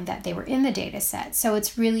time that they were in the data set. So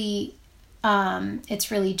it's really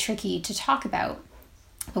tricky to talk about,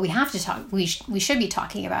 but we have to talk. We should be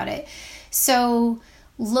talking about it. So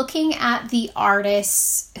looking at the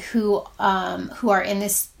artists who are in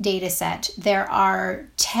this data set, there are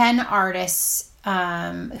 10 artists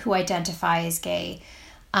who identify as gay,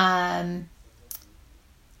 and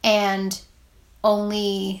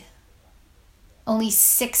only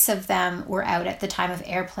 6 of them were out at the time of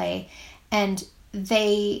airplay, and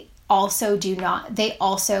they also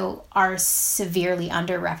are severely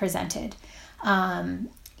underrepresented.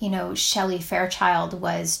 Shelley Fairchild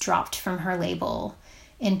was dropped from her label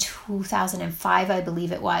in 2005, I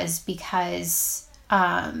believe it was, because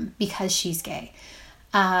she's gay.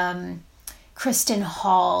 Kristen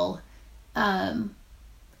Hall and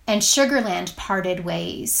Sugarland parted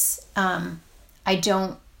ways. I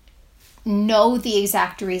don't know the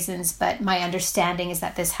exact reasons, but my understanding is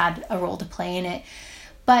that this had a role to play in it.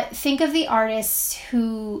 But think of the artists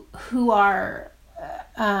who are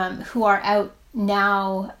out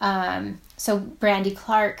now. So Brandy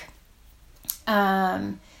Clark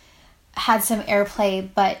had some airplay,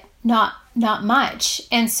 but not much.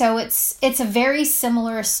 And so it's a very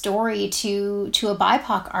similar story to a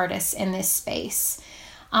BIPOC artist in this space.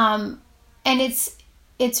 And it's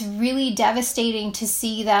really devastating to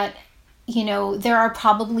see that, there are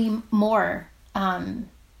probably more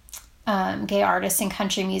gay artists in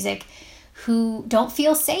country music who don't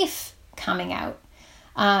feel safe coming out,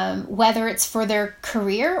 whether it's for their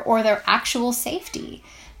career or their actual safety.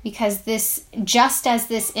 Because just as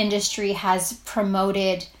this industry has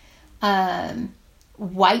promoted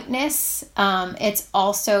whiteness, it's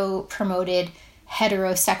also promoted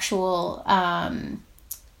heterosexual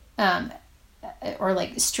or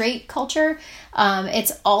like straight culture.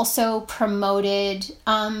 It's also promoted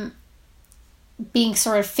being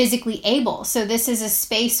sort of physically able. So this is a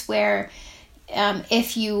space where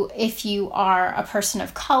if you are a person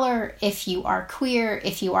of color, if you are queer,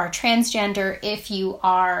 if you are transgender, if you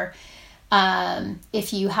have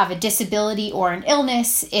a disability or an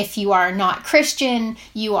illness, if you are not Christian,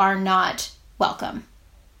 you are not welcome.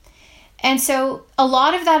 And so a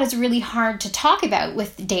lot of that is really hard to talk about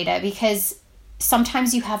with data because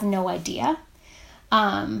sometimes you have no idea.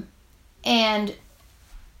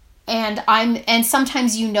 And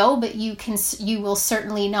sometimes but you will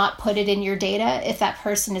certainly not put it in your data if that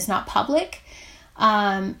person is not public.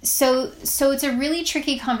 So it's a really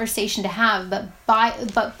tricky conversation to have, but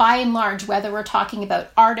by and large, whether we're talking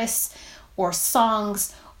about artists or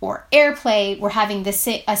songs or airplay, we're having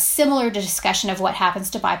a similar discussion of what happens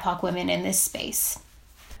to BIPOC women in this space.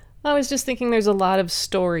 I was just thinking there's a lot of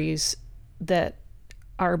stories that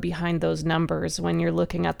are behind those numbers when you're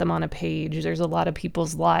looking at them on a page. There's a lot of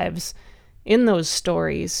people's lives in those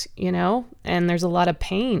stories, and there's a lot of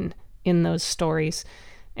pain in those stories.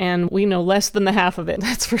 And we know less than the half of it,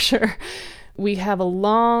 that's for sure. We have a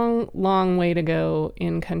long, long way to go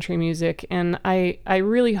in country music. And I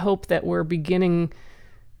really hope that we're beginning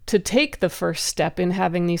to take the first step in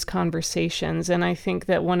having these conversations. And I think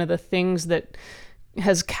that one of the things that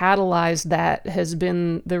has catalyzed that has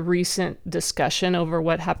been the recent discussion over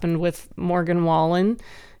what happened with Morgan Wallen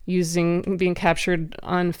being captured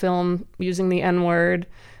on film using the N-word,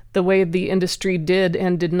 the way the industry did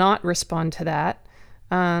and did not respond to that,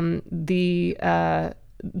 the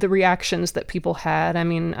reactions that people had. I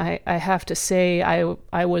mean, I have to say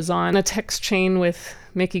I was on a text chain with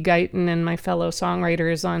Mickey Guyton and my fellow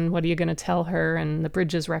songwriters on What Are You Gonna Tell Her and the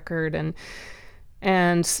Bridges record, and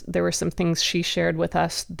there were some things she shared with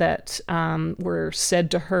us that were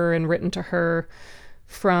said to her and written to her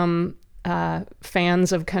from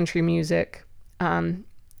fans of country music.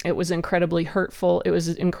 It was incredibly hurtful. It was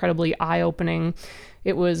incredibly eye-opening.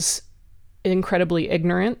 It was incredibly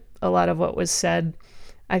ignorant, a lot of what was said.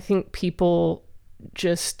 I think people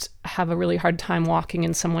just have a really hard time walking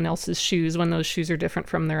in someone else's shoes when those shoes are different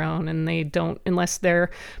from their own, and they don't, unless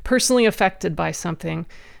they're personally affected by something,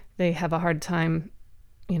 they have a hard time,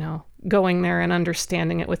 going there and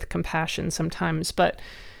understanding it with compassion sometimes. But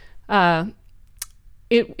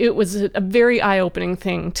it was a very eye-opening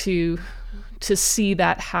thing to see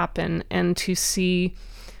that happen and to see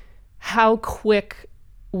how quick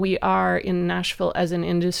we are in Nashville as an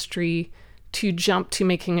industry to jump to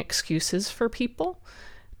making excuses for people,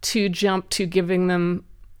 to jump to giving them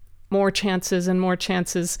more chances and more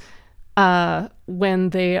chances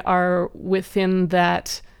when they are within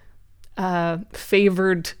that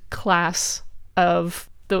favored class of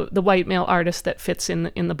the white male artist that fits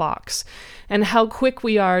in the box, and how quick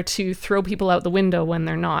we are to throw people out the window when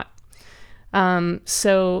they're not.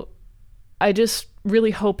 So I just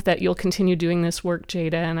really hope that you'll continue doing this work,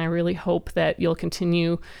 Jada, and I really hope that you'll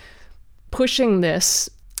continue pushing this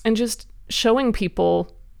and just showing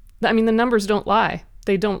people, the numbers don't lie.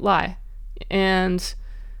 They don't lie. And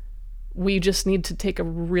we just need to take a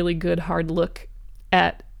really good hard look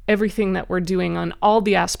at everything that we're doing on all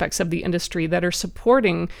the aspects of the industry that are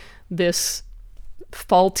supporting this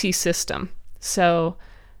faulty system. So,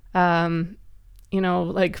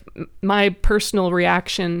 like my personal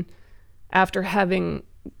reaction after having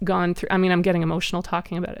gone through, I'm getting emotional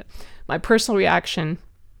talking about it. My personal reaction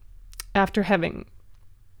after having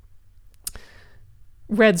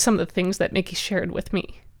read some of the things that Mickey shared with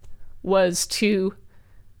me was to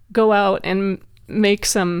go out and make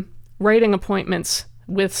some writing appointments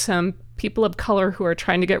with some people of color who are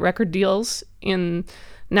trying to get record deals in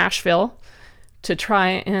Nashville to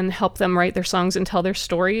try and help them write their songs and tell their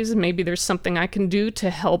stories. Maybe there's something I can do to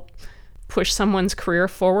help push someone's career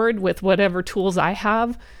forward with whatever tools I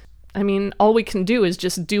have I mean, all we can do is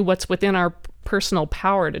just do what's within our personal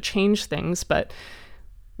power to change things, but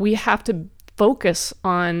we have to focus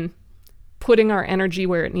on putting our energy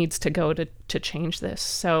where it needs to go to change this.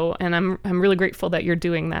 So, and I'm really grateful that you're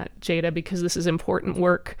doing that, Jada, because this is important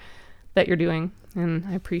work that you're doing, and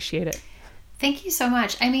I appreciate it. Thank you so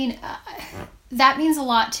much. I mean, that means a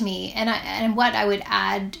lot to me. And what I would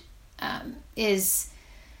add is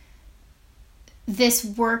this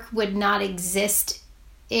work would not exist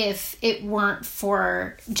if it weren't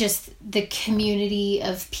for just the community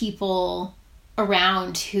of people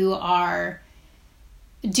around who are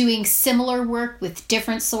doing similar work with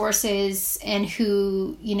different sources, and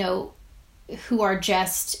who, you know, we're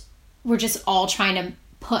just all trying to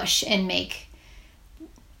push and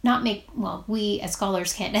we as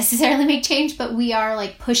scholars can't necessarily make change, but we are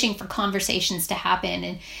like pushing for conversations to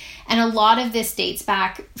happen. And a lot of this dates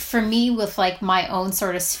back for me with like my own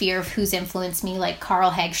sort of sphere of who's influenced me, like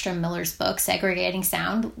Carl Hagstrom Miller's book, Segregating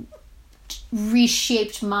Sound,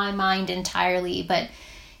 reshaped my mind entirely. But,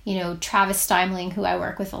 you know, Travis Steimling, who I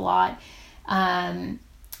work with a lot. I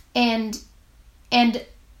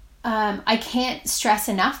can't stress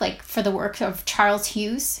enough, like, for the work of Charles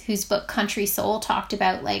Hughes, whose book Country Soul talked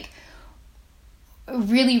about like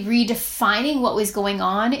really redefining what was going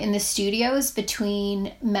on in the studios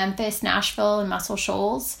between Memphis, Nashville, and Muscle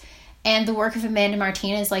Shoals. And the work of Amanda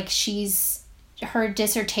Martinez, like, her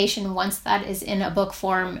dissertation, once that is in a book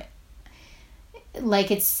form, like,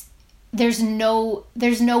 there's no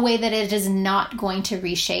way that it is not going to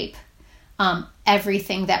reshape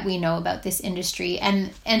everything that we know about this industry.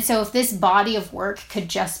 And so if this body of work could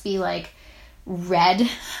just be like read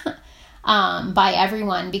by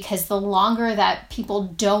everyone, because the longer that people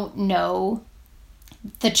don't know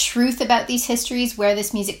the truth about these histories, where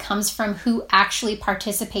this music comes from, who actually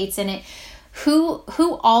participates in it, who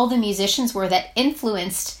all the musicians were that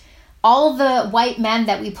influenced all the white men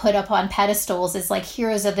that we put up on pedestals as like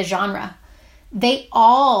heroes of the genre, they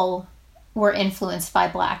all were influenced by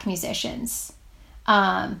Black musicians.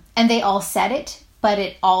 And they all said it, but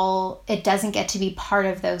it doesn't get to be part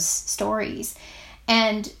of those stories.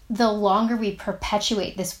 And the longer we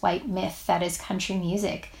perpetuate this white myth that is country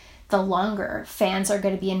music, the longer fans are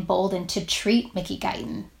going to be emboldened to treat Mickey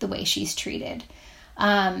Guyton the way she's treated.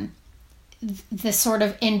 The sort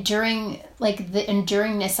of enduring, like the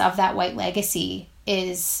enduringness of that white legacy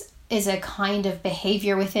is a kind of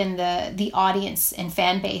behavior within the audience and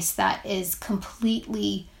fan base that is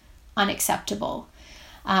completely unacceptable.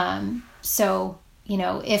 So, you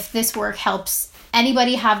know, if this work helps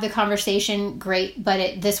anybody have the conversation, great,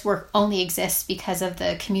 but this work only exists because of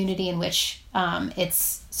the community in which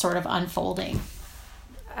it's sort of unfolding.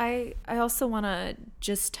 I also want to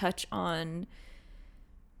just touch on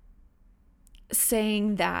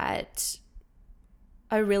saying that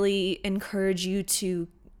I really encourage you to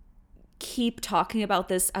keep talking about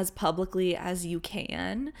this as publicly as you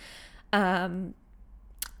can.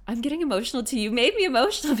 I'm getting emotional too. You made me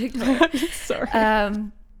emotional, Victoria.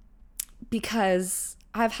 Sorry. Because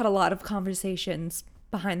I've had a lot of conversations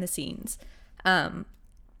behind the scenes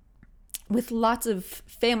with lots of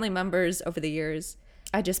family members over the years.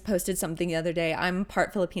 I just posted something the other day. I'm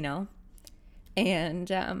part Filipino, and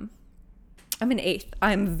I'm an eighth.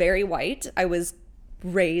 I'm very white. I was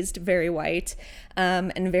raised very white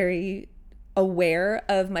and very aware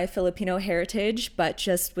of my Filipino heritage, but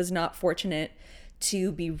just was not fortunate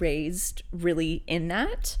to be raised really in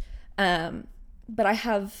that. But I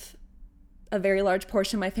have a very large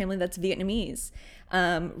portion of my family that's Vietnamese,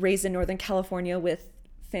 raised in Northern California with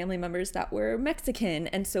family members that were Mexican.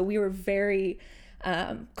 And so we were very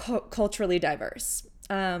culturally diverse.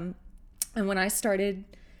 And when I started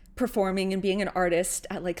performing and being an artist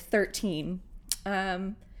at like 13,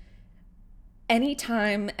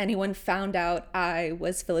 anytime anyone found out I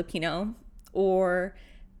was Filipino or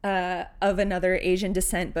of another Asian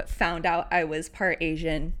descent, but found out I was part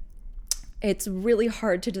Asian, it's really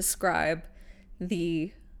hard to describe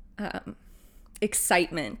the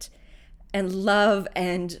excitement and love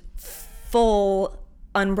and full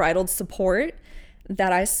unbridled support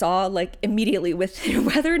that I saw like immediately with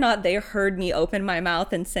whether or not they heard me open my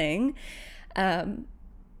mouth and sing,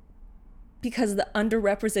 because the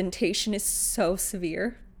underrepresentation is so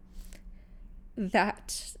severe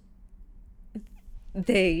that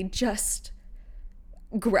they just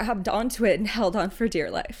grabbed onto it and held on for dear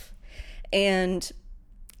life. And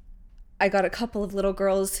I got a couple of little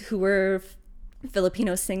girls who were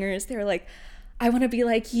Filipino singers. They were like, I want to be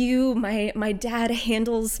like you. My dad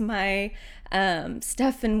handles my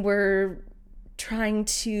stuff, and we're trying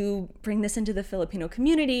to bring this into the Filipino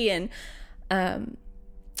community. And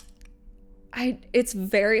it's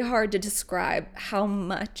very hard to describe how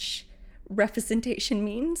much representation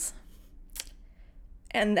means.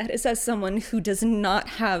 And that is as someone who does not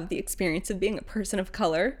have the experience of being a person of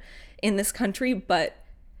color in this country, but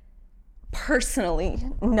personally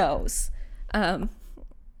knows. And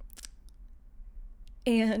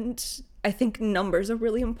I think numbers are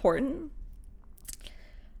really important.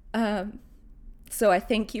 So I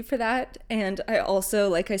thank you for that. And I also,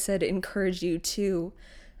 like I said, encourage you to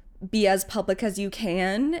be as public as you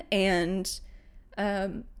can and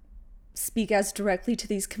speak as directly to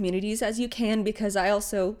these communities as you can, because I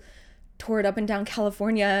also toured up and down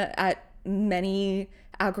California at many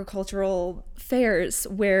agricultural fairs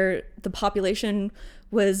where the population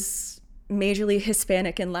was majorly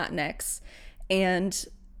Hispanic and Latinx. And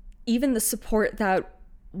even the support that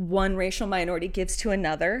one racial minority gives to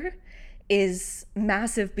another is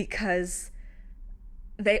massive, because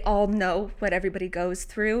they all know what everybody goes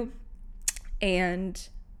through. And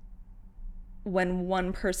when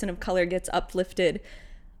one person of color gets uplifted,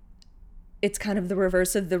 it's kind of the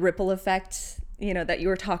reverse of the ripple effect, that you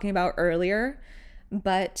were talking about earlier.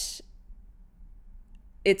 But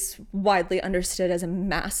it's widely understood as a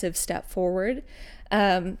massive step forward.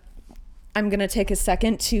 I'm going to take a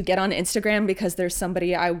second to get on Instagram because there's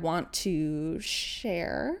somebody I want to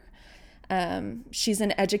share. She's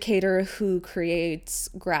an educator who creates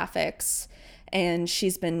graphics, and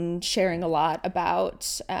she's been sharing a lot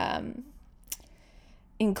about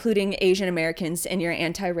including Asian Americans in your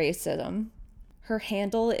anti-racism. Her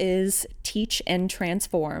handle is Teach and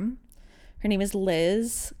Transform. Her name is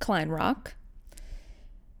Liz Kleinrock.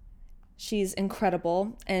 She's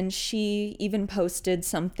incredible, and she even posted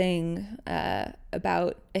something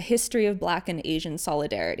about a history of Black and Asian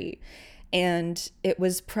solidarity. And it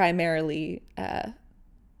was primarily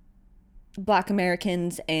Black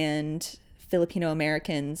Americans and Filipino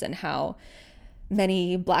Americans, and how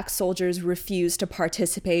many Black soldiers refused to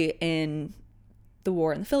participate in the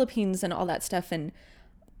war in the Philippines and all that stuff. And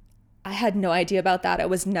I had no idea about that. I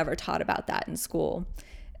was never taught about that in school.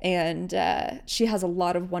 And she has a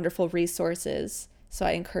lot of wonderful resources, so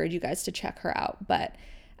I encourage you guys to check her out. But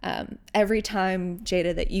every time,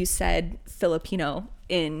 Jada, that you said Filipino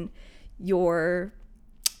in your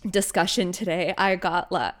discussion today, I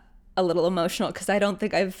got a little emotional, because I don't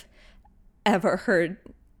think I've ever heard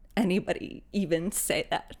anybody even say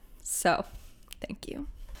that. So thank you.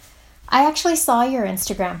 I actually saw your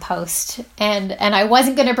Instagram post, and I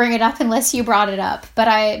wasn't going to bring it up unless you brought it up, but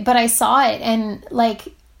I saw it, and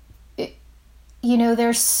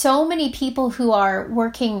there's so many people who are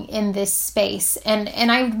working in this space,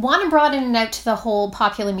 and I want to broaden it out to the whole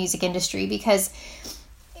popular music industry, because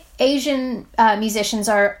Asian musicians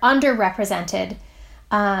are underrepresented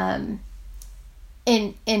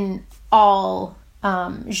in all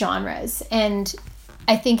genres, and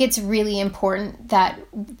I think it's really important that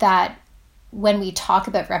when we talk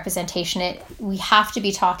about representation, we have to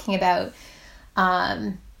be talking about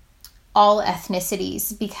all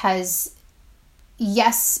ethnicities, because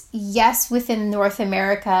yes, within North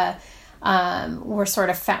America, we're sort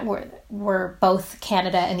of we're both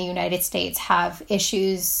Canada and the United States have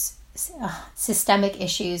issues, systemic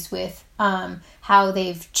issues with how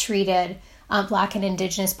they've treated Black and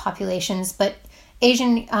Indigenous populations, but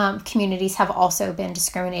Asian communities have also been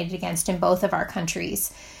discriminated against in both of our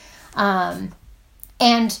countries.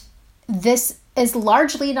 And this is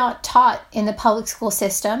largely not taught in the public school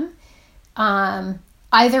system,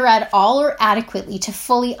 either at all or adequately, to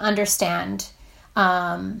fully understand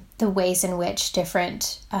the ways in which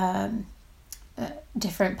different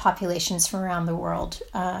populations from around the world,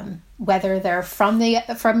 whether they're from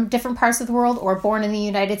different parts of the world or born in the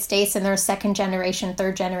United States and they're second generation,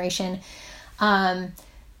 third generation, the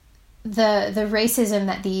racism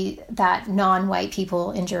that non-white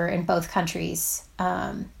people endure in both countries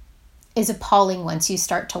is appalling once you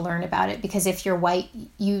start to learn about it, because if you're white,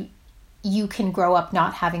 you can grow up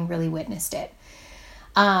not having really witnessed it.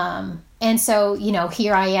 And so,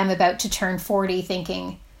 here I am about to turn 40,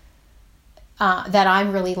 thinking that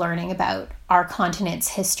I'm really learning about our continent's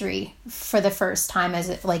history for the first time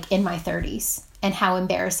in my 30s, and how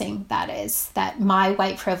embarrassing that is, that my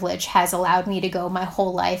white privilege has allowed me to go my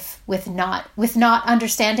whole life with not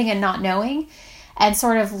understanding and not knowing, and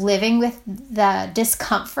sort of living with the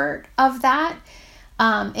discomfort of that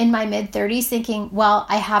in my mid 30s, thinking, well,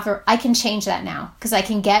 I can change that now, because I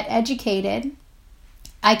can get educated,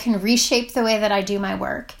 I can reshape the way that I do my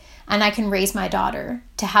work, and I can raise my daughter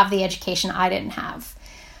to have the education I didn't have.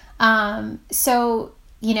 So,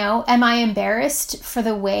 am I embarrassed for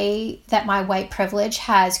the way that my white privilege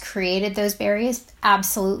has created those barriers?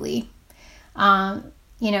 Absolutely.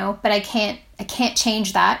 but I can't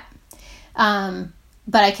change that.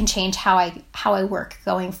 But I can change how I work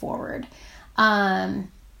going forward.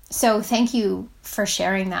 So thank you for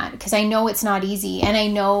sharing that, because I know it's not easy. And I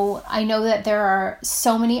know that there are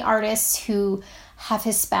so many artists who have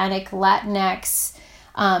Hispanic, Latinx,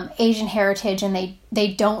 Asian heritage, and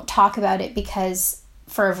they don't talk about it because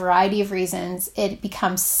for a variety of reasons, it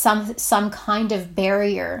becomes some kind of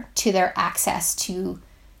barrier to their access to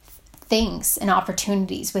things and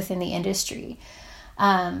opportunities within the industry.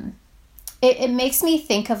 It makes me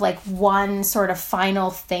think of like one sort of final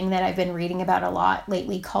thing that I've been reading about a lot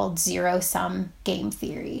lately called zero-sum game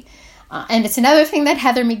theory. And it's another thing that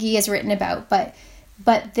Heather McGhee has written about, but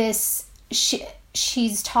this,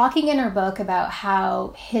 she's talking in her book about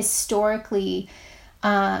how historically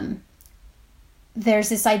there's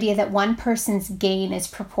this idea that one person's gain is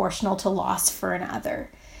proportional to loss for another.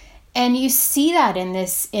 And you see that in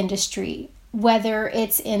this industry, whether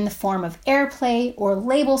it's in the form of airplay or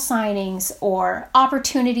label signings or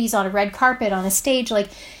opportunities on a red carpet, on a stage, like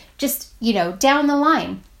just, down the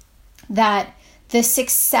line, that the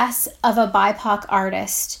success of a BIPOC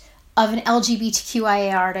artist, of an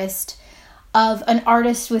LGBTQIA artist, of an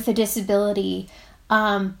artist with a disability,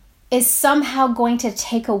 is somehow going to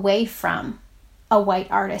take away from a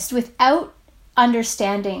white artist without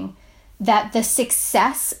understanding that the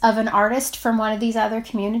success of an artist from one of these other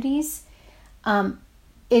communities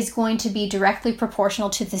is going to be directly proportional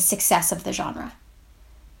to the success of the genre.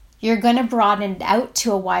 You're going to broaden it out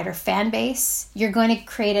to a wider fan base. You're going to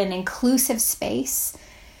create an inclusive space.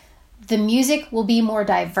 The music will be more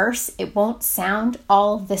diverse. It won't sound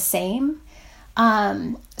all the same.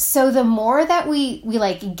 So the more that we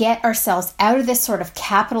like get ourselves out of this sort of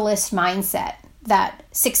capitalist mindset that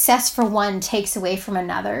success for one takes away from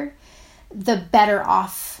another, the better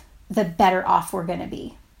off we're going to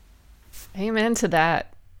be. Amen to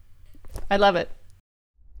that. I love it.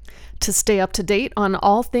 To stay up to date on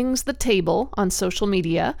all things The Table on social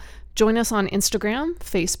media, join us on Instagram,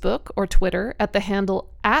 Facebook, or Twitter at the handle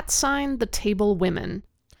 @TheTableWomen.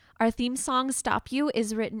 Our theme song, Stop You,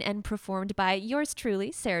 is written and performed by yours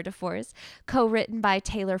truly, Sarah DeForest, co-written by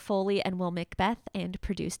Taylor Foley and Will Macbeth, and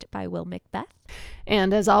produced by Will Macbeth.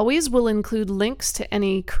 And as always, we'll include links to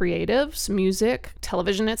any creatives, music,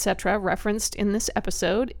 television, etc. referenced in this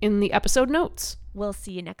episode in the episode notes. We'll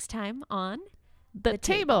see you next time on The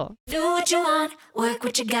Table. Do what you want, work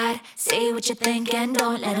what you got, say what you think, and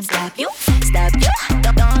don't let them stop you. Stop you,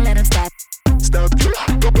 don't let them stop. Stop you.